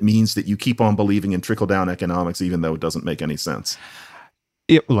that means that you keep on believing in trickle-down economics even though it doesn't make any sense.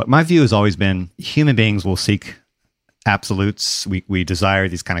 Look, my view has always been human beings will seek absolutes. We desire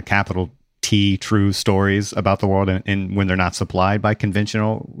these kind of capital T true stories about the world, and when they're not supplied by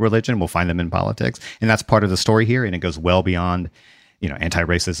conventional religion, we'll find them in politics. And that's part of the story here, and it goes well beyond,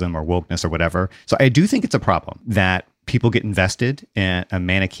 anti-racism or wokeness or whatever. So I do think it's a problem that people get invested in a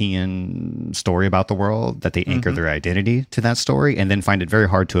Manichaean story about the world, that they anchor their identity to that story, and then find it very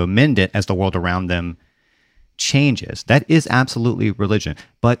hard to amend it as the world around them changes. That is absolutely religion.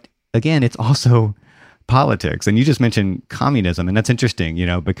 But again, it's also politics. And you just mentioned communism, and that's interesting,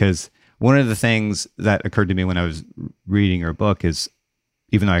 because one of the things that occurred to me when I was reading your book is,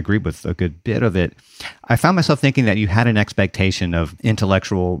 even though I agreed with a good bit of it, I found myself thinking that you had an expectation of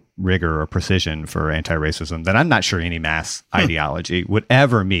intellectual rigor or precision for anti-racism that I'm not sure any mass ideology would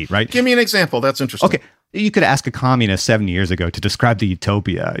ever meet, right? Give me an example. That's interesting. Okay. You could ask a communist 70 years ago to describe the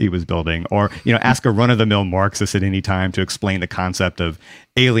utopia he was building, or ask a run-of-the-mill Marxist at any time to explain the concept of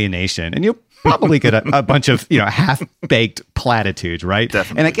alienation, and you'll probably get a bunch of half-baked platitudes, right?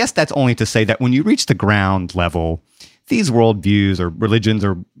 Definitely. And I guess that's only to say that when you reach the ground level, these worldviews or religions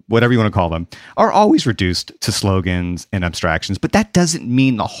or whatever you want to call them are always reduced to slogans and abstractions. But that doesn't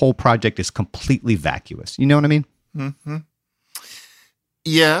mean the whole project is completely vacuous. You know what I mean? Mm-hmm.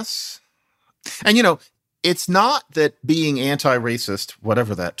 Yes. And it's not that being anti-racist,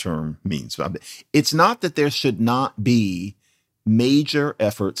 whatever that term means, it's not that there should not be major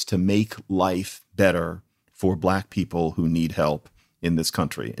efforts to make life better for Black people who need help in this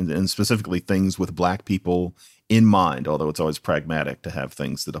country, and specifically things with Black people in mind, although it's always pragmatic to have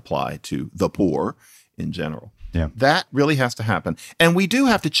things that apply to the poor in general. Yeah. That really has to happen. And we do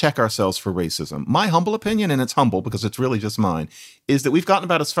have to check ourselves for racism. My humble opinion, and it's humble because it's really just mine, is that we've gotten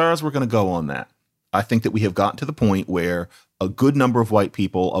about as far as we're going to go on that. I think that we have gotten to the point where a good number of white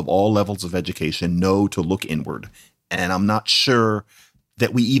people of all levels of education know to look inward. And I'm not sure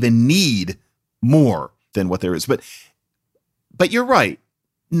that we even need more than what there is. But you're right.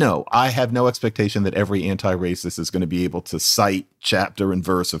 No, I have no expectation that every anti-racist is going to be able to cite chapter and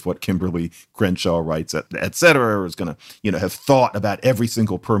verse of what Kimberly Crenshaw writes, et cetera, or is going to, have thought about every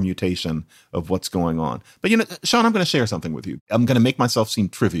single permutation of what's going on. But, Sean, I'm going to share something with you. I'm going to make myself seem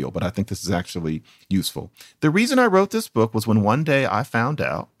trivial, but I think this is actually useful. The reason I wrote this book was when one day I found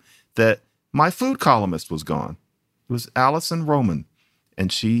out that my food columnist was gone. It was Allison Roman.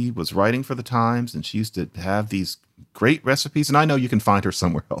 And she was writing for the Times, and she used to have these great recipes. And I know you can find her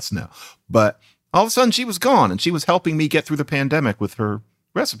somewhere else now. But all of a sudden, she was gone, and she was helping me get through the pandemic with her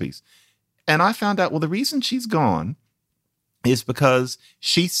recipes. And I found out, well, the reason she's gone is because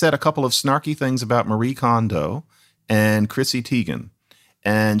she said a couple of snarky things about Marie Kondo and Chrissy Teigen.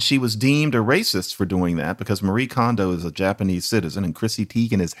 And she was deemed a racist for doing that because Marie Kondo is a Japanese citizen and Chrissy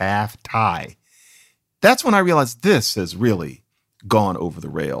Teigen is half Thai. That's when I realized this has really gone over the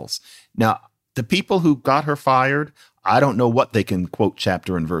rails. Now, the people who got her fired, I don't know what they can quote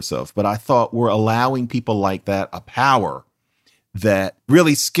chapter and verse of, but I thought we're allowing people like that a power that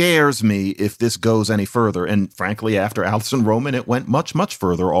really scares me if this goes any further. And frankly, after Allison Roman, it went much, much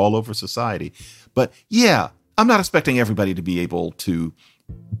further all over society. But yeah, I'm not expecting everybody to be able to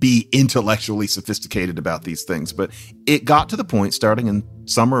be intellectually sophisticated about these things. But it got to the point starting in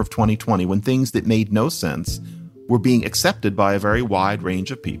summer of 2020 when things that made no sense were being accepted by a very wide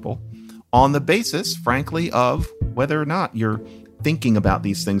range of people on the basis, frankly, of whether or not you're thinking about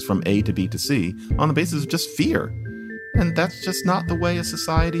these things from A to B to C, on the basis of just fear. And that's just not the way a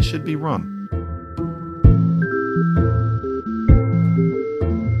society should be run.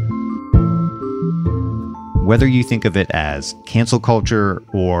 whether you think of it as cancel culture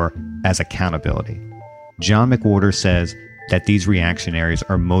or as accountability. John McWhorter says that these reactionaries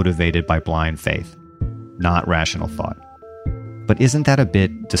are motivated by blind faith, not rational thought. But isn't that a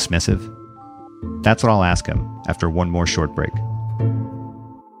bit dismissive? That's what I'll ask him after one more short break.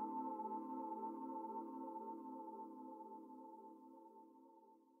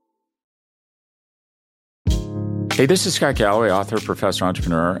 Hey, this is Scott Galloway, author, professor,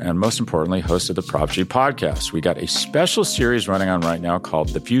 entrepreneur, and most importantly, host of the Prop G podcast. We got a special series running on right now called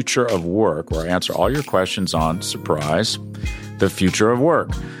The Future of Work, where I answer all your questions on, surprise, the future of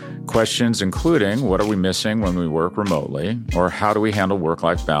work. Questions including, what are we missing when we work remotely? Or how do we handle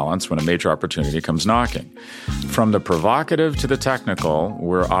work-life balance when a major opportunity comes knocking? From the provocative to the technical,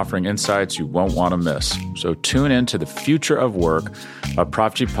 we're offering insights you won't want to miss. So tune in to The Future of Work, a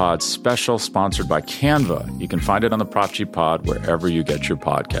Prop G Pod special sponsored by Canva. You can find it on the Prop G Pod wherever you get your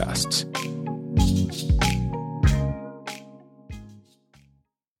podcasts.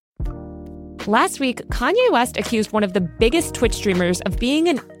 Last week, Kanye West accused one of the biggest Twitch streamers of being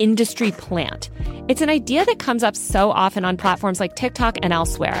an industry plant. It's an idea that comes up so often on platforms like TikTok and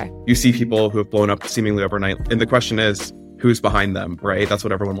elsewhere. You see people who have blown up seemingly overnight, and the question is, who's behind them, right? That's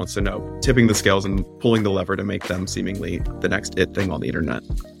what everyone wants to know. Tipping the scales and pulling the lever to make them seemingly the next it thing on the internet.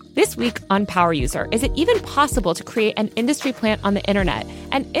 This week on Power User, is it even possible to create an industry plant on the internet?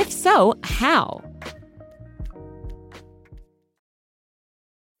 And if so, how?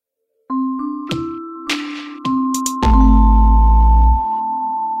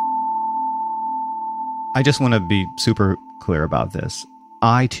 I just want to be super clear about this.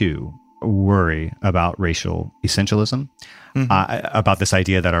 I, too, worry about racial essentialism, about this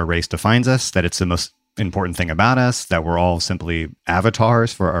idea that our race defines us, that it's the most important thing about us, that we're all simply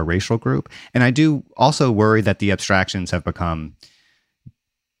avatars for our racial group. And I do also worry that the abstractions have become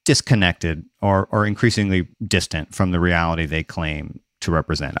disconnected or increasingly distant from the reality they claim to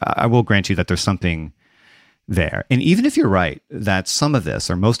represent. I will grant you that there's something there. And even if you're right that some of this,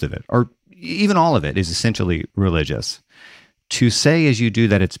 or most of it, or even all of it is essentially religious, to say as you do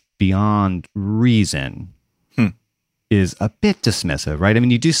that it's beyond reason is a bit dismissive, right? I mean,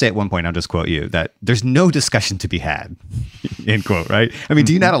 you do say at one point, I'll just quote you, that there's no discussion to be had, end quote, right? I mean,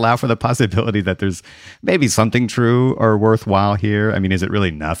 do you not allow for the possibility that there's maybe something true or worthwhile here? I mean, is it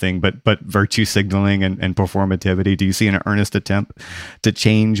really nothing but virtue signaling and performativity? Do you see an earnest attempt to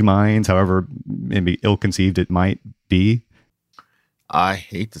change minds, however maybe ill-conceived it might be? I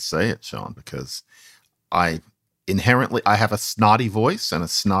hate to say it, Sean, because I have a snotty voice and a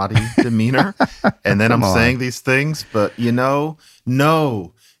snotty demeanor, and then I'm saying these things, but no,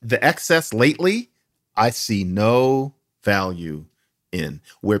 the excess lately, I see no value in,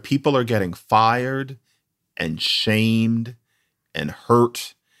 where people are getting fired and shamed and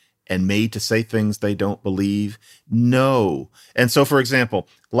hurt and made to say things they don't believe. No. And so, for example,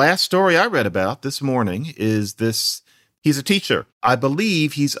 last story I read about this morning is this. He's a teacher. I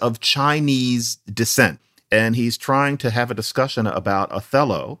believe he's of Chinese descent, and he's trying to have a discussion about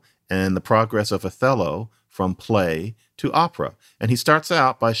Othello and the progress of Othello from play to opera. And he starts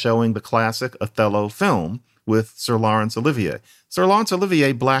out by showing the classic Othello film with Sir Laurence Olivier. Sir Laurence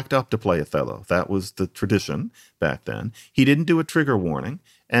Olivier blacked up to play Othello. That was the tradition back then. He didn't do a trigger warning,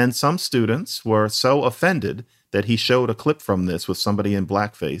 and some students were so offended that he showed a clip from this with somebody in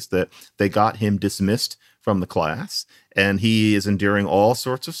blackface that they got him dismissed from the class, and he is enduring all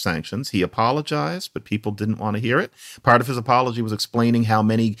sorts of sanctions. He apologized, but people didn't want to hear it. Part of his apology was explaining how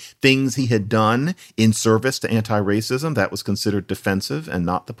many things he had done in service to anti-racism that was considered defensive and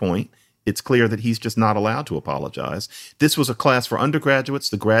not the point. It's clear that he's just not allowed to apologize. This was a class for undergraduates.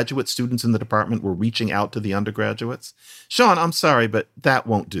 The graduate students in the department were reaching out to the undergraduates. Sean, I'm sorry, but that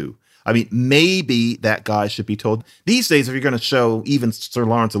won't do. I mean, maybe that guy should be told. These days, if you're going to show even Sir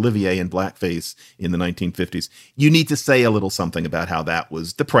Laurence Olivier in blackface in the 1950s, you need to say a little something about how that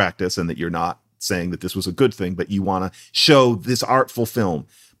was the practice and that you're not saying that this was a good thing, but you want to show this artful film.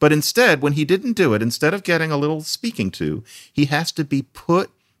 But instead, when he didn't do it, instead of getting a little speaking to, he has to be put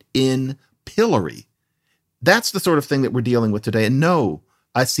in pillory. That's the sort of thing that we're dealing with today. And no,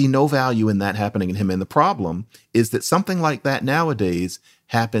 I see no value in that happening in him. And the problem is that something like that nowadays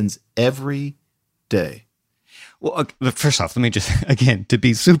happens every day. Well, first off, let me just, again, to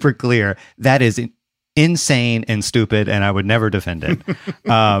be super clear, that is insane and stupid, and I would never defend it.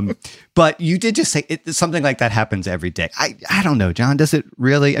 But you did just say something like that happens every day. I don't know, John, does it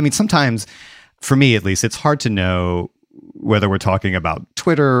really? I mean, sometimes, for me at least, it's hard to know whether we're talking about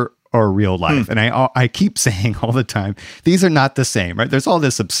Twitter or real life. And I keep saying all the time, these are not the same, right? There's all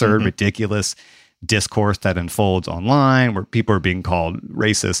this absurd, ridiculous discourse that unfolds online where people are being called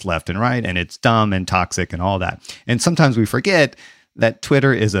racist left and right, and it's dumb and toxic and all that. And sometimes we forget that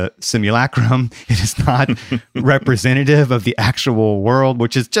Twitter is a simulacrum. It is not representative of the actual world,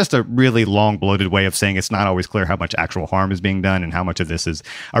 which is just a really long, bloated way of saying it's not always clear how much actual harm is being done and how much of this is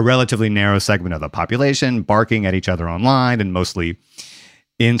a relatively narrow segment of the population barking at each other online and mostly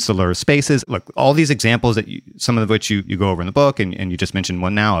insular spaces. Look, all these examples that some of which you go over in the book, and you just mentioned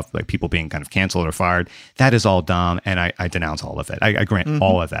one now of like people being kind of canceled or fired, that is all dumb, and I denounce all of it. I grant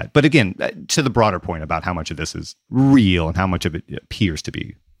all of that. But again, to the broader point about how much of this is real and how much of it appears to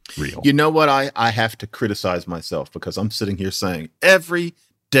be real. You know what? I have to criticize myself because I'm sitting here saying every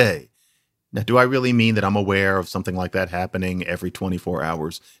day. Now, do I really mean that I'm aware of something like that happening every 24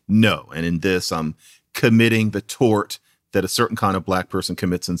 hours? No. And in this, I'm committing the tort that a certain kind of black person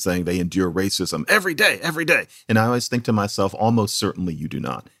commits in saying they endure racism every day. And I always think to myself, almost certainly you do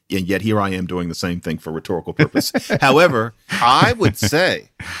not. And yet here I am doing the same thing for rhetorical purpose. However, I would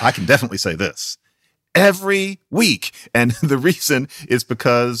say, I can definitely say this, every week. And the reason is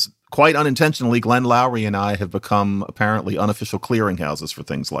because quite unintentionally, Glenn Lowry and I have become apparently unofficial clearinghouses for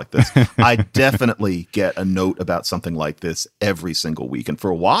things like this. I definitely get a note about something like this every single week. And for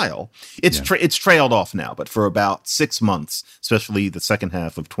a while, it's trailed off now. But for about 6 months, especially the second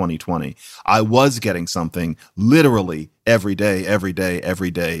half of 2020, I was getting something literally every day,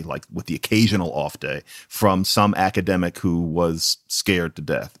 like with the occasional off day from some academic who was scared to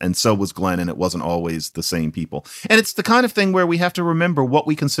death. And so was Glenn, and it wasn't always the same people. And it's the kind of thing where we have to remember what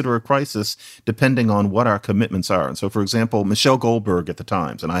we consider a crisis depending on what our commitments are. And so, for example, Michelle Goldberg at the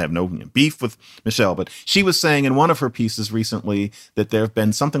Times, and I have no beef with Michelle, but she was saying in one of her pieces recently that there have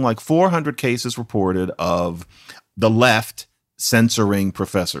been something like 400 cases reported of the left censoring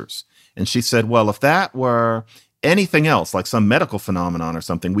professors. And she said, well, if that were anything else, like some medical phenomenon or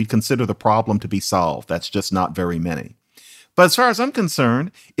something, we'd consider the problem to be solved. That's just not very many. But as far as I'm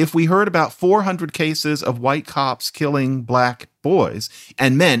concerned, if we heard about 400 cases of white cops killing black boys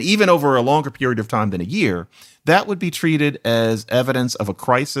and men, even over a longer period of time than a year, that would be treated as evidence of a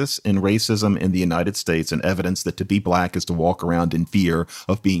crisis in racism in the United States and evidence that to be black is to walk around in fear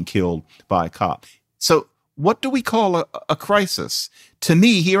of being killed by a cop. So what do we call a crisis? To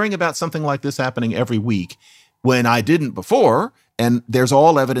me, hearing about something like this happening every week when I didn't before, and there's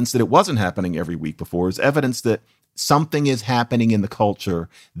all evidence that it wasn't happening every week before, is evidence that something is happening in the culture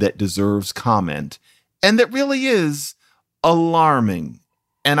that deserves comment and that really is alarming.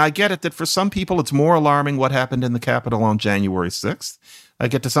 And I get it that for some people, it's more alarming what happened in the Capitol on January 6th. I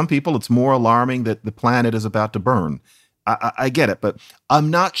get to some people, it's more alarming that the planet is about to burn. I get it, but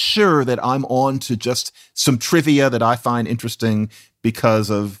I'm not sure that I'm on to just some trivia that I find interesting because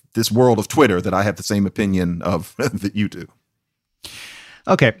of this world of Twitter that I have the same opinion of that you do.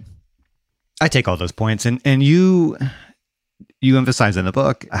 Okay. I take all those points, and you emphasize in the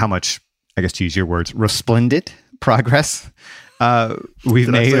book how much, I guess to use your words, resplendent progress we've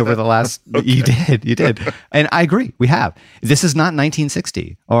made over the last. Okay. You did, and I agree. We have. This is not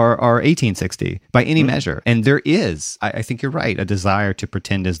 1960 or 1860 by any measure, and there is, I think you're right, a desire to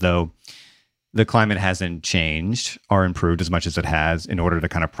pretend as though the climate hasn't changed or improved as much as it has in order to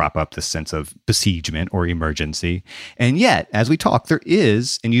kind of prop up this sense of besiegement or emergency. And yet, as we talk, there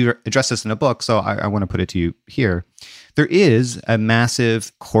is, and you address this in the book, so I want to put it to you here, there is a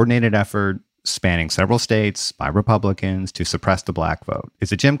massive coordinated effort spanning several states by Republicans to suppress the black vote.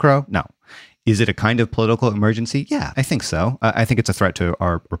 Is it Jim Crow? No. Is it a kind of political emergency? Yeah, I think so. I think it's a threat to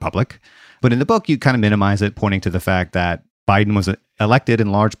our republic. But in the book, you kind of minimize it, pointing to the fact that Biden was elected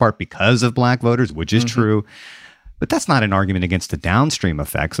in large part because of black voters, which is true. But that's not an argument against the downstream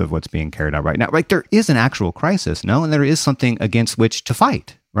effects of what's being carried out right now. Right? There is an actual crisis, no? And there is something against which to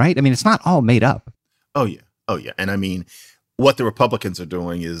fight, right? I mean, it's not all made up. Oh, yeah. And I mean, what the Republicans are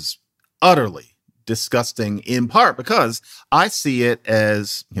doing is utterly disgusting, in part because I see it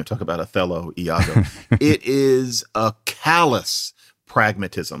as, talk about Othello, Iago. It is a callous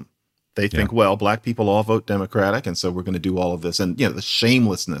pragmatism. They think, well, black people all vote Democratic, and so we're going to do all of this. And, the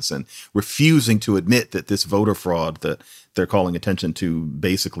shamelessness and refusing to admit that this voter fraud that they're calling attention to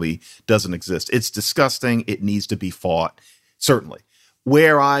basically doesn't exist. It's disgusting. It needs to be fought, certainly.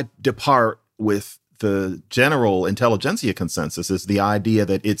 Where I depart with the general intelligentsia consensus is the idea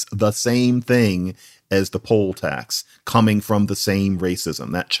that it's the same thing as the poll tax coming from the same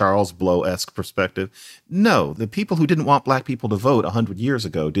racism, that Charles Blow-esque perspective. No, the people who didn't want black people to vote 100 years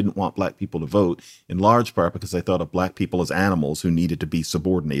ago didn't want black people to vote in large part because they thought of black people as animals who needed to be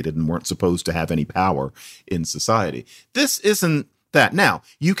subordinated and weren't supposed to have any power in society. This isn't that. Now,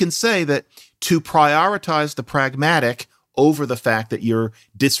 you can say that to prioritize the pragmatic over the fact that you're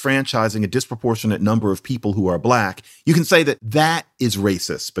disfranchising a disproportionate number of people who are Black, you can say that that is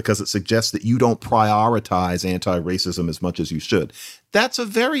racist because it suggests that you don't prioritize anti-racism as much as you should. That's a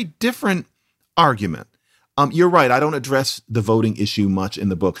very different argument. You're right. I don't address the voting issue much in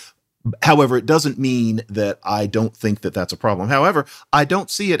the book. However, it doesn't mean that I don't think that that's a problem. However, I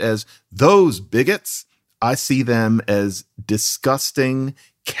don't see it as those bigots. I see them as disgusting,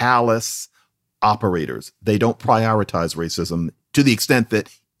 callous operators. They don't prioritize racism to the extent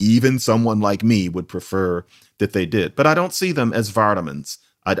that even someone like me would prefer that they did. But I don't see them as vitamins.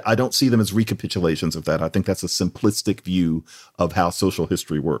 I don't see them as recapitulations of that. I think that's a simplistic view of how social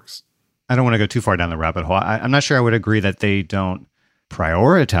history works. I don't want to go too far down the rabbit hole. I'm not sure I would agree that they don't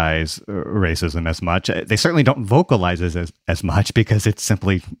prioritize racism as much. They certainly don't vocalize it as much because it's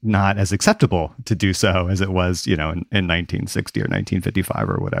simply not as acceptable to do so as it was, in 1960 or 1955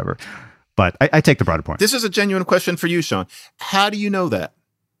 or whatever. But I take the broader point. This is a genuine question for you, Sean. How do you know that?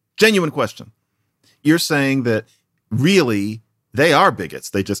 Genuine question. You're saying that really they are bigots.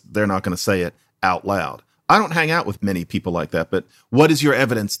 They're not going to say it out loud. I don't hang out with many people like that, but what is your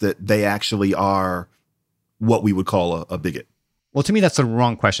evidence that they actually are what we would call a bigot? Well, to me, that's the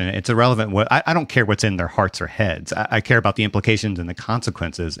wrong question. It's irrelevant. I don't care what's in their hearts or heads. I care about the implications and the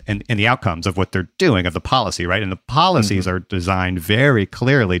consequences and the outcomes of what they're doing, of the policy, right? And the policies are designed very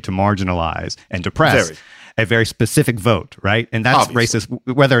clearly to marginalize and depress a very specific vote, right? And that's racist,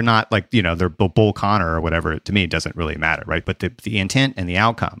 whether or not, they're Bull Connor or whatever, to me, it doesn't really matter, right? But the intent and the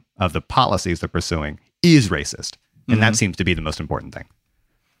outcome of the policies they're pursuing is racist. And that seems to be the most important thing.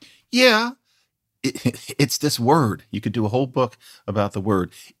 Yeah. It's this word. You could do a whole book about the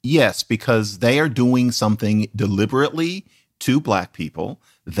word. Yes, because they are doing something deliberately to Black people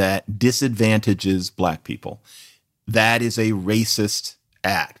that disadvantages Black people. That is a racist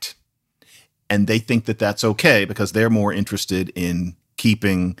act. And they think that that's okay because they're more interested in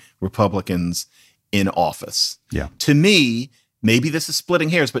keeping Republicans in office. Yeah. To me, maybe this is splitting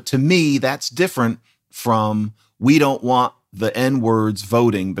hairs, but to me, that's different from we don't want the N-words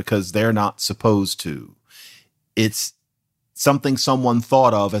voting because they're not supposed to. It's something someone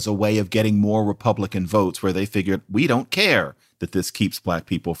thought of as a way of getting more Republican votes where they figured we don't care that this keeps Black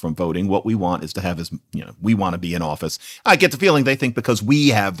people from voting. What we want is to have we want to be in office. I get the feeling they think because we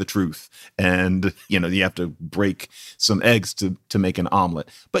have the truth and, you have to break some eggs to make an omelet.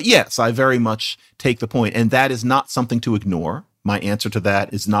 But yes, I very much take the point. And that is not something to ignore. My answer to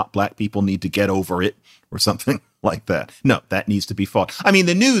that is not Black people need to get over it or something like that. No, that needs to be fought. I mean,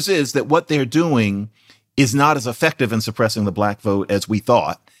 the news is that what they're doing is not as effective in suppressing the Black vote as we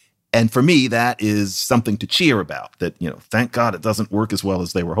thought. And for me, that is something to cheer about, that, thank God it doesn't work as well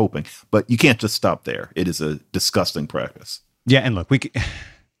as they were hoping. But you can't just stop there. It is a disgusting practice. Yeah. And look, we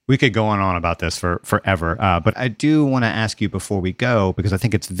could go on about this for forever. But I do want to ask you before we go, because I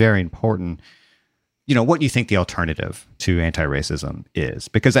think it's very important, what you think the alternative to anti-racism is.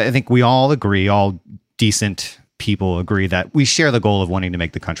 Because I think we all agree, all decent people agree that we share the goal of wanting to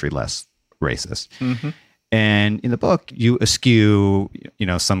make the country less racist. Mm-hmm. And in the book, you eschew,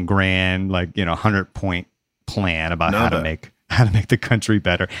 some grand, 100-point plan about how to make the country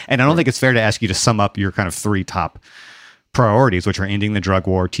better. And I don't think it's fair to ask you to sum up your kind of 3 top priorities, which are ending the drug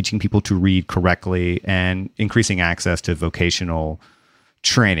war, teaching people to read correctly, and increasing access to vocational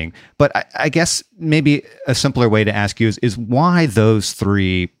training. But I guess maybe a simpler way to ask you is why those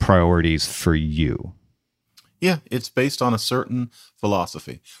 3 priorities for you? Yeah, it's based on a certain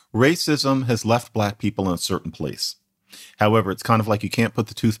philosophy. Racism has left Black people in a certain place. However, it's kind of like you can't put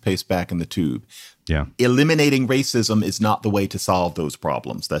the toothpaste back in the tube. Yeah. Eliminating racism is not the way to solve those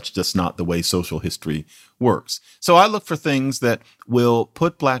problems. That's just not the way social history works. So I look for things that will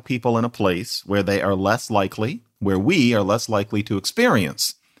put Black people in a place where they are less likely, where we are less likely to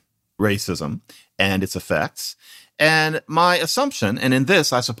experience racism and its effects. And my assumption, and in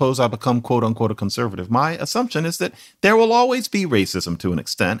this, I suppose I become quote unquote a conservative, my assumption is that there will always be racism to an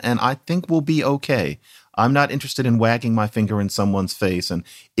extent, and I think we'll be okay. I'm not interested in wagging my finger in someone's face and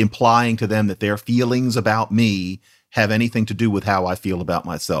implying to them that their feelings about me have anything to do with how I feel about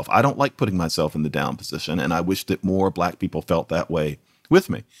myself. I don't like putting myself in the down position, and I wish that more Black people felt that way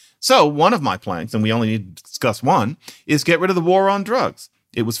with me. So one of my planks, and we only need to discuss one, is get rid of the war on drugs.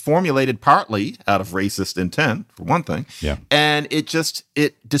 It was formulated partly out of racist intent, for one thing. Yeah. And it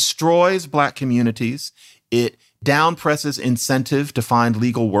destroys Black communities. It downpresses incentive to find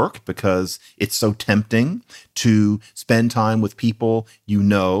legal work because it's so tempting to spend time with people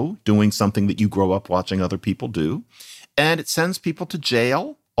doing something that you grow up watching other people do. And it sends people to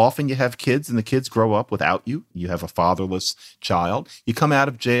jail Often you have kids and the kids grow up without you. You have a fatherless child. You come out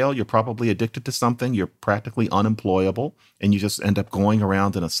of jail, you're probably addicted to something, you're practically unemployable, and you just end up going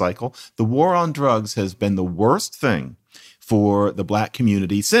around in a cycle. The war on drugs has been the worst thing for the Black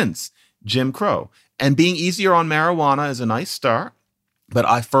community since Jim Crow. And being easier on marijuana is a nice start, but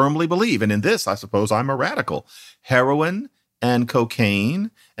I firmly believe, and in this, I suppose I'm a radical, heroin and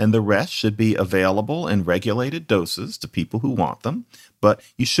cocaine and the rest should be available in regulated doses to people who want them. But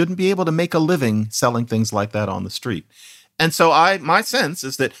you shouldn't be able to make a living selling things like that on the street. And so my sense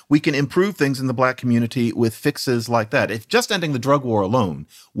is that we can improve things in the Black community with fixes like that. If just ending the drug war alone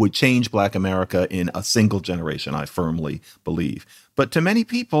would change Black America in a single generation, I firmly believe. But to many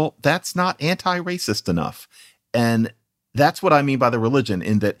people, that's not anti-racist enough. And that's what I mean by the religion,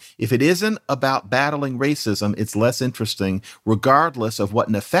 in that if it isn't about battling racism, it's less interesting, regardless of what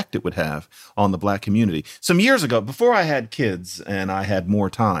an effect it would have on the Black community. Some years ago, before I had kids and I had more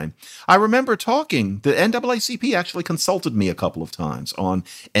time, I remember talking, the NAACP actually consulted me a couple of times on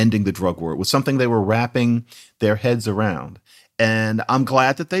ending the drug war. It was something they were wrapping their heads around. And I'm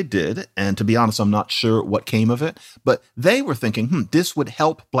glad that they did. And to be honest, I'm not sure what came of it, but they were thinking, this would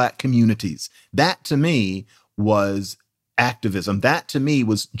help Black communities. That to me was activism. That to me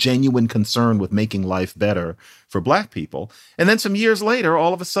was genuine concern with making life better for Black people. And then some years later,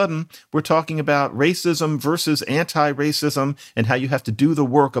 all of a sudden, we're talking about racism versus anti-racism and how you have to do the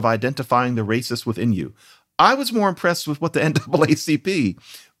work of identifying the racist within you. I was more impressed with what the NAACP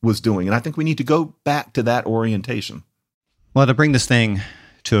was doing. And I think we need to go back to that orientation. Well, to bring this thing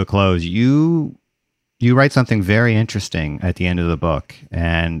to a close, you write something very interesting at the end of the book,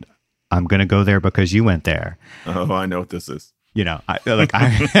 and I'm going to go there because you went there. Oh, I know what this is.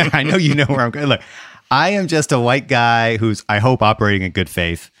 I know you know where I'm going. Look, I am just a white guy who's, I hope, operating in good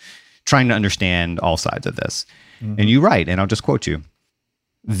faith, trying to understand all sides of this. Mm-hmm. And you write, and I'll just quote you,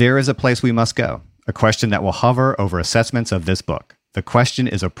 "There is a place we must go, a question that will hover over assessments of this book. The question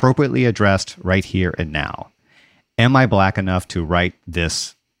is appropriately addressed right here and now. Am I Black enough to write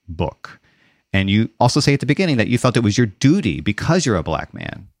this book?" And you also say at the beginning that you felt it was your duty, because you're a Black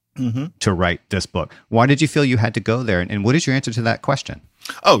man, to write this book. Why did you feel you had to go there? And what is your answer to that question?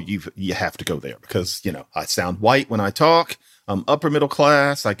 Oh, you have to go there because, I sound white when I talk. I'm upper middle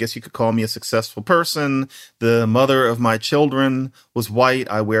class. I guess you could call me a successful person. The mother of my children was white.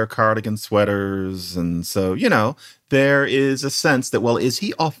 I wear cardigan sweaters. And so, there is a sense that, well, is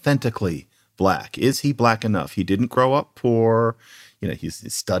he authentically Black? Is he Black enough? He didn't grow up poor.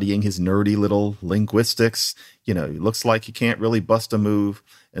 He's studying his nerdy little linguistics. He looks like he can't really bust a move.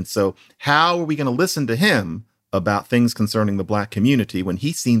 And so how are we going to listen to him about things concerning the Black community when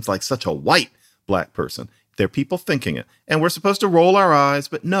he seems like such a white Black person? There are people thinking it. And we're supposed to roll our eyes,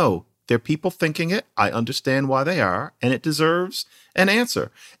 but no, there are people thinking it. I understand why they are, and it deserves an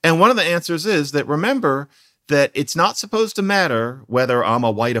answer. And one of the answers is that, remember, that it's not supposed to matter whether I'm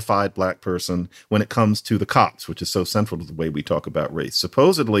a whiteified Black person when it comes to the cops, which is so central to the way we talk about race.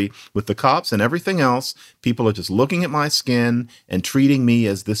 Supposedly, with the cops and everything else, people are just looking at my skin and treating me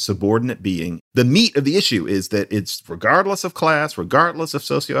as this subordinate being. The meat of the issue is that it's regardless of class, regardless of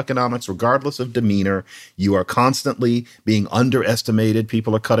socioeconomics, regardless of demeanor, you are constantly being underestimated.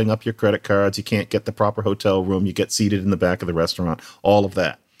 People are cutting up your credit cards. You can't get the proper hotel room. You get seated in the back of the restaurant, all of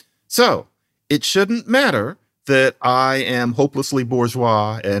that. So it shouldn't matter that I am hopelessly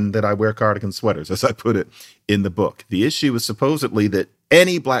bourgeois and that I wear cardigan sweaters, as I put it in the book. The issue is supposedly that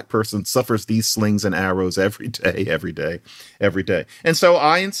any Black person suffers these slings and arrows every day. And so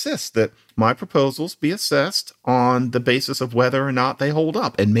I insist that my proposals be assessed on the basis of whether or not they hold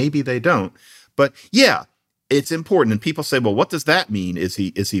up. And maybe they don't. But yeah, it's important. And people say, well, what does that mean? Is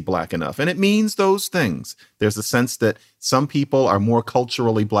he Black enough? And it means those things. There's a sense that some people are more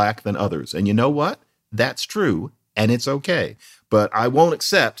culturally Black than others. And you know what? That's true, and it's okay. But I won't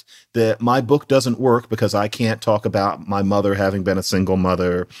accept that my book doesn't work because I can't talk about my mother having been a single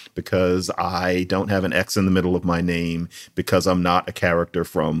mother, because I don't have an X in the middle of my name, because I'm not a character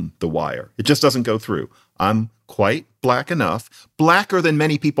from The Wire. It just doesn't go through. I'm quite Black enough. Blacker than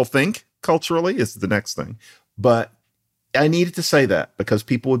many people think culturally is the next thing. But I needed to say that because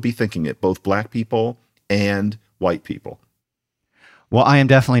people would be thinking it, both Black people and white people. Well, I am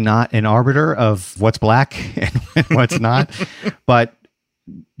definitely not an arbiter of what's Black and what's not. But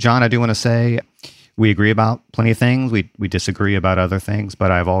John, I do want to say we agree about plenty of things. We disagree about other things,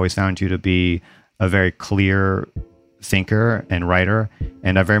 but I've always found you to be a very clear thinker and writer,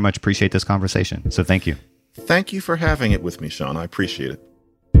 and I very much appreciate this conversation. So thank you. Thank you for having it with me, Sean. I appreciate it.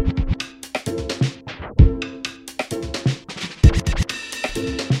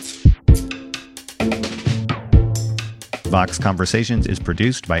 Vox Conversations is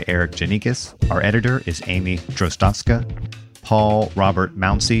produced by Eric Janikis. Our editor is Amy Drozdowska. Paul Robert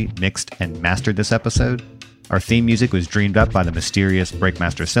Mounsey mixed and mastered this episode. Our theme music was dreamed up by the mysterious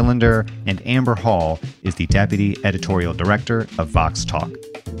Breakmaster Cylinder, and Amber Hall is the Deputy Editorial Director of Vox Talk.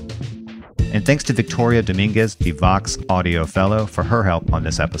 And thanks to Victoria Dominguez, the Vox Audio Fellow, for her help on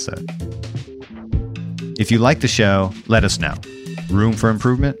this episode. If you like the show, let us know. Room for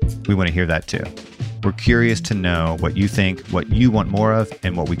improvement? We want to hear that too. We're curious to know what you think, what you want more of,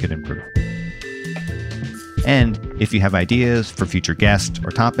 and what we could improve. And if you have ideas for future guests or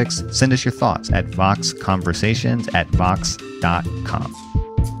topics, send us your thoughts at voxconversations@vox.com.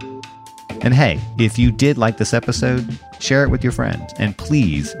 And hey, if you did like this episode, share it with your friends, and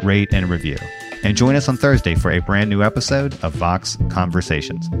please rate and review. And join us on Thursday for a brand new episode of Vox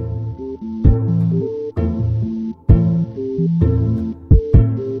Conversations.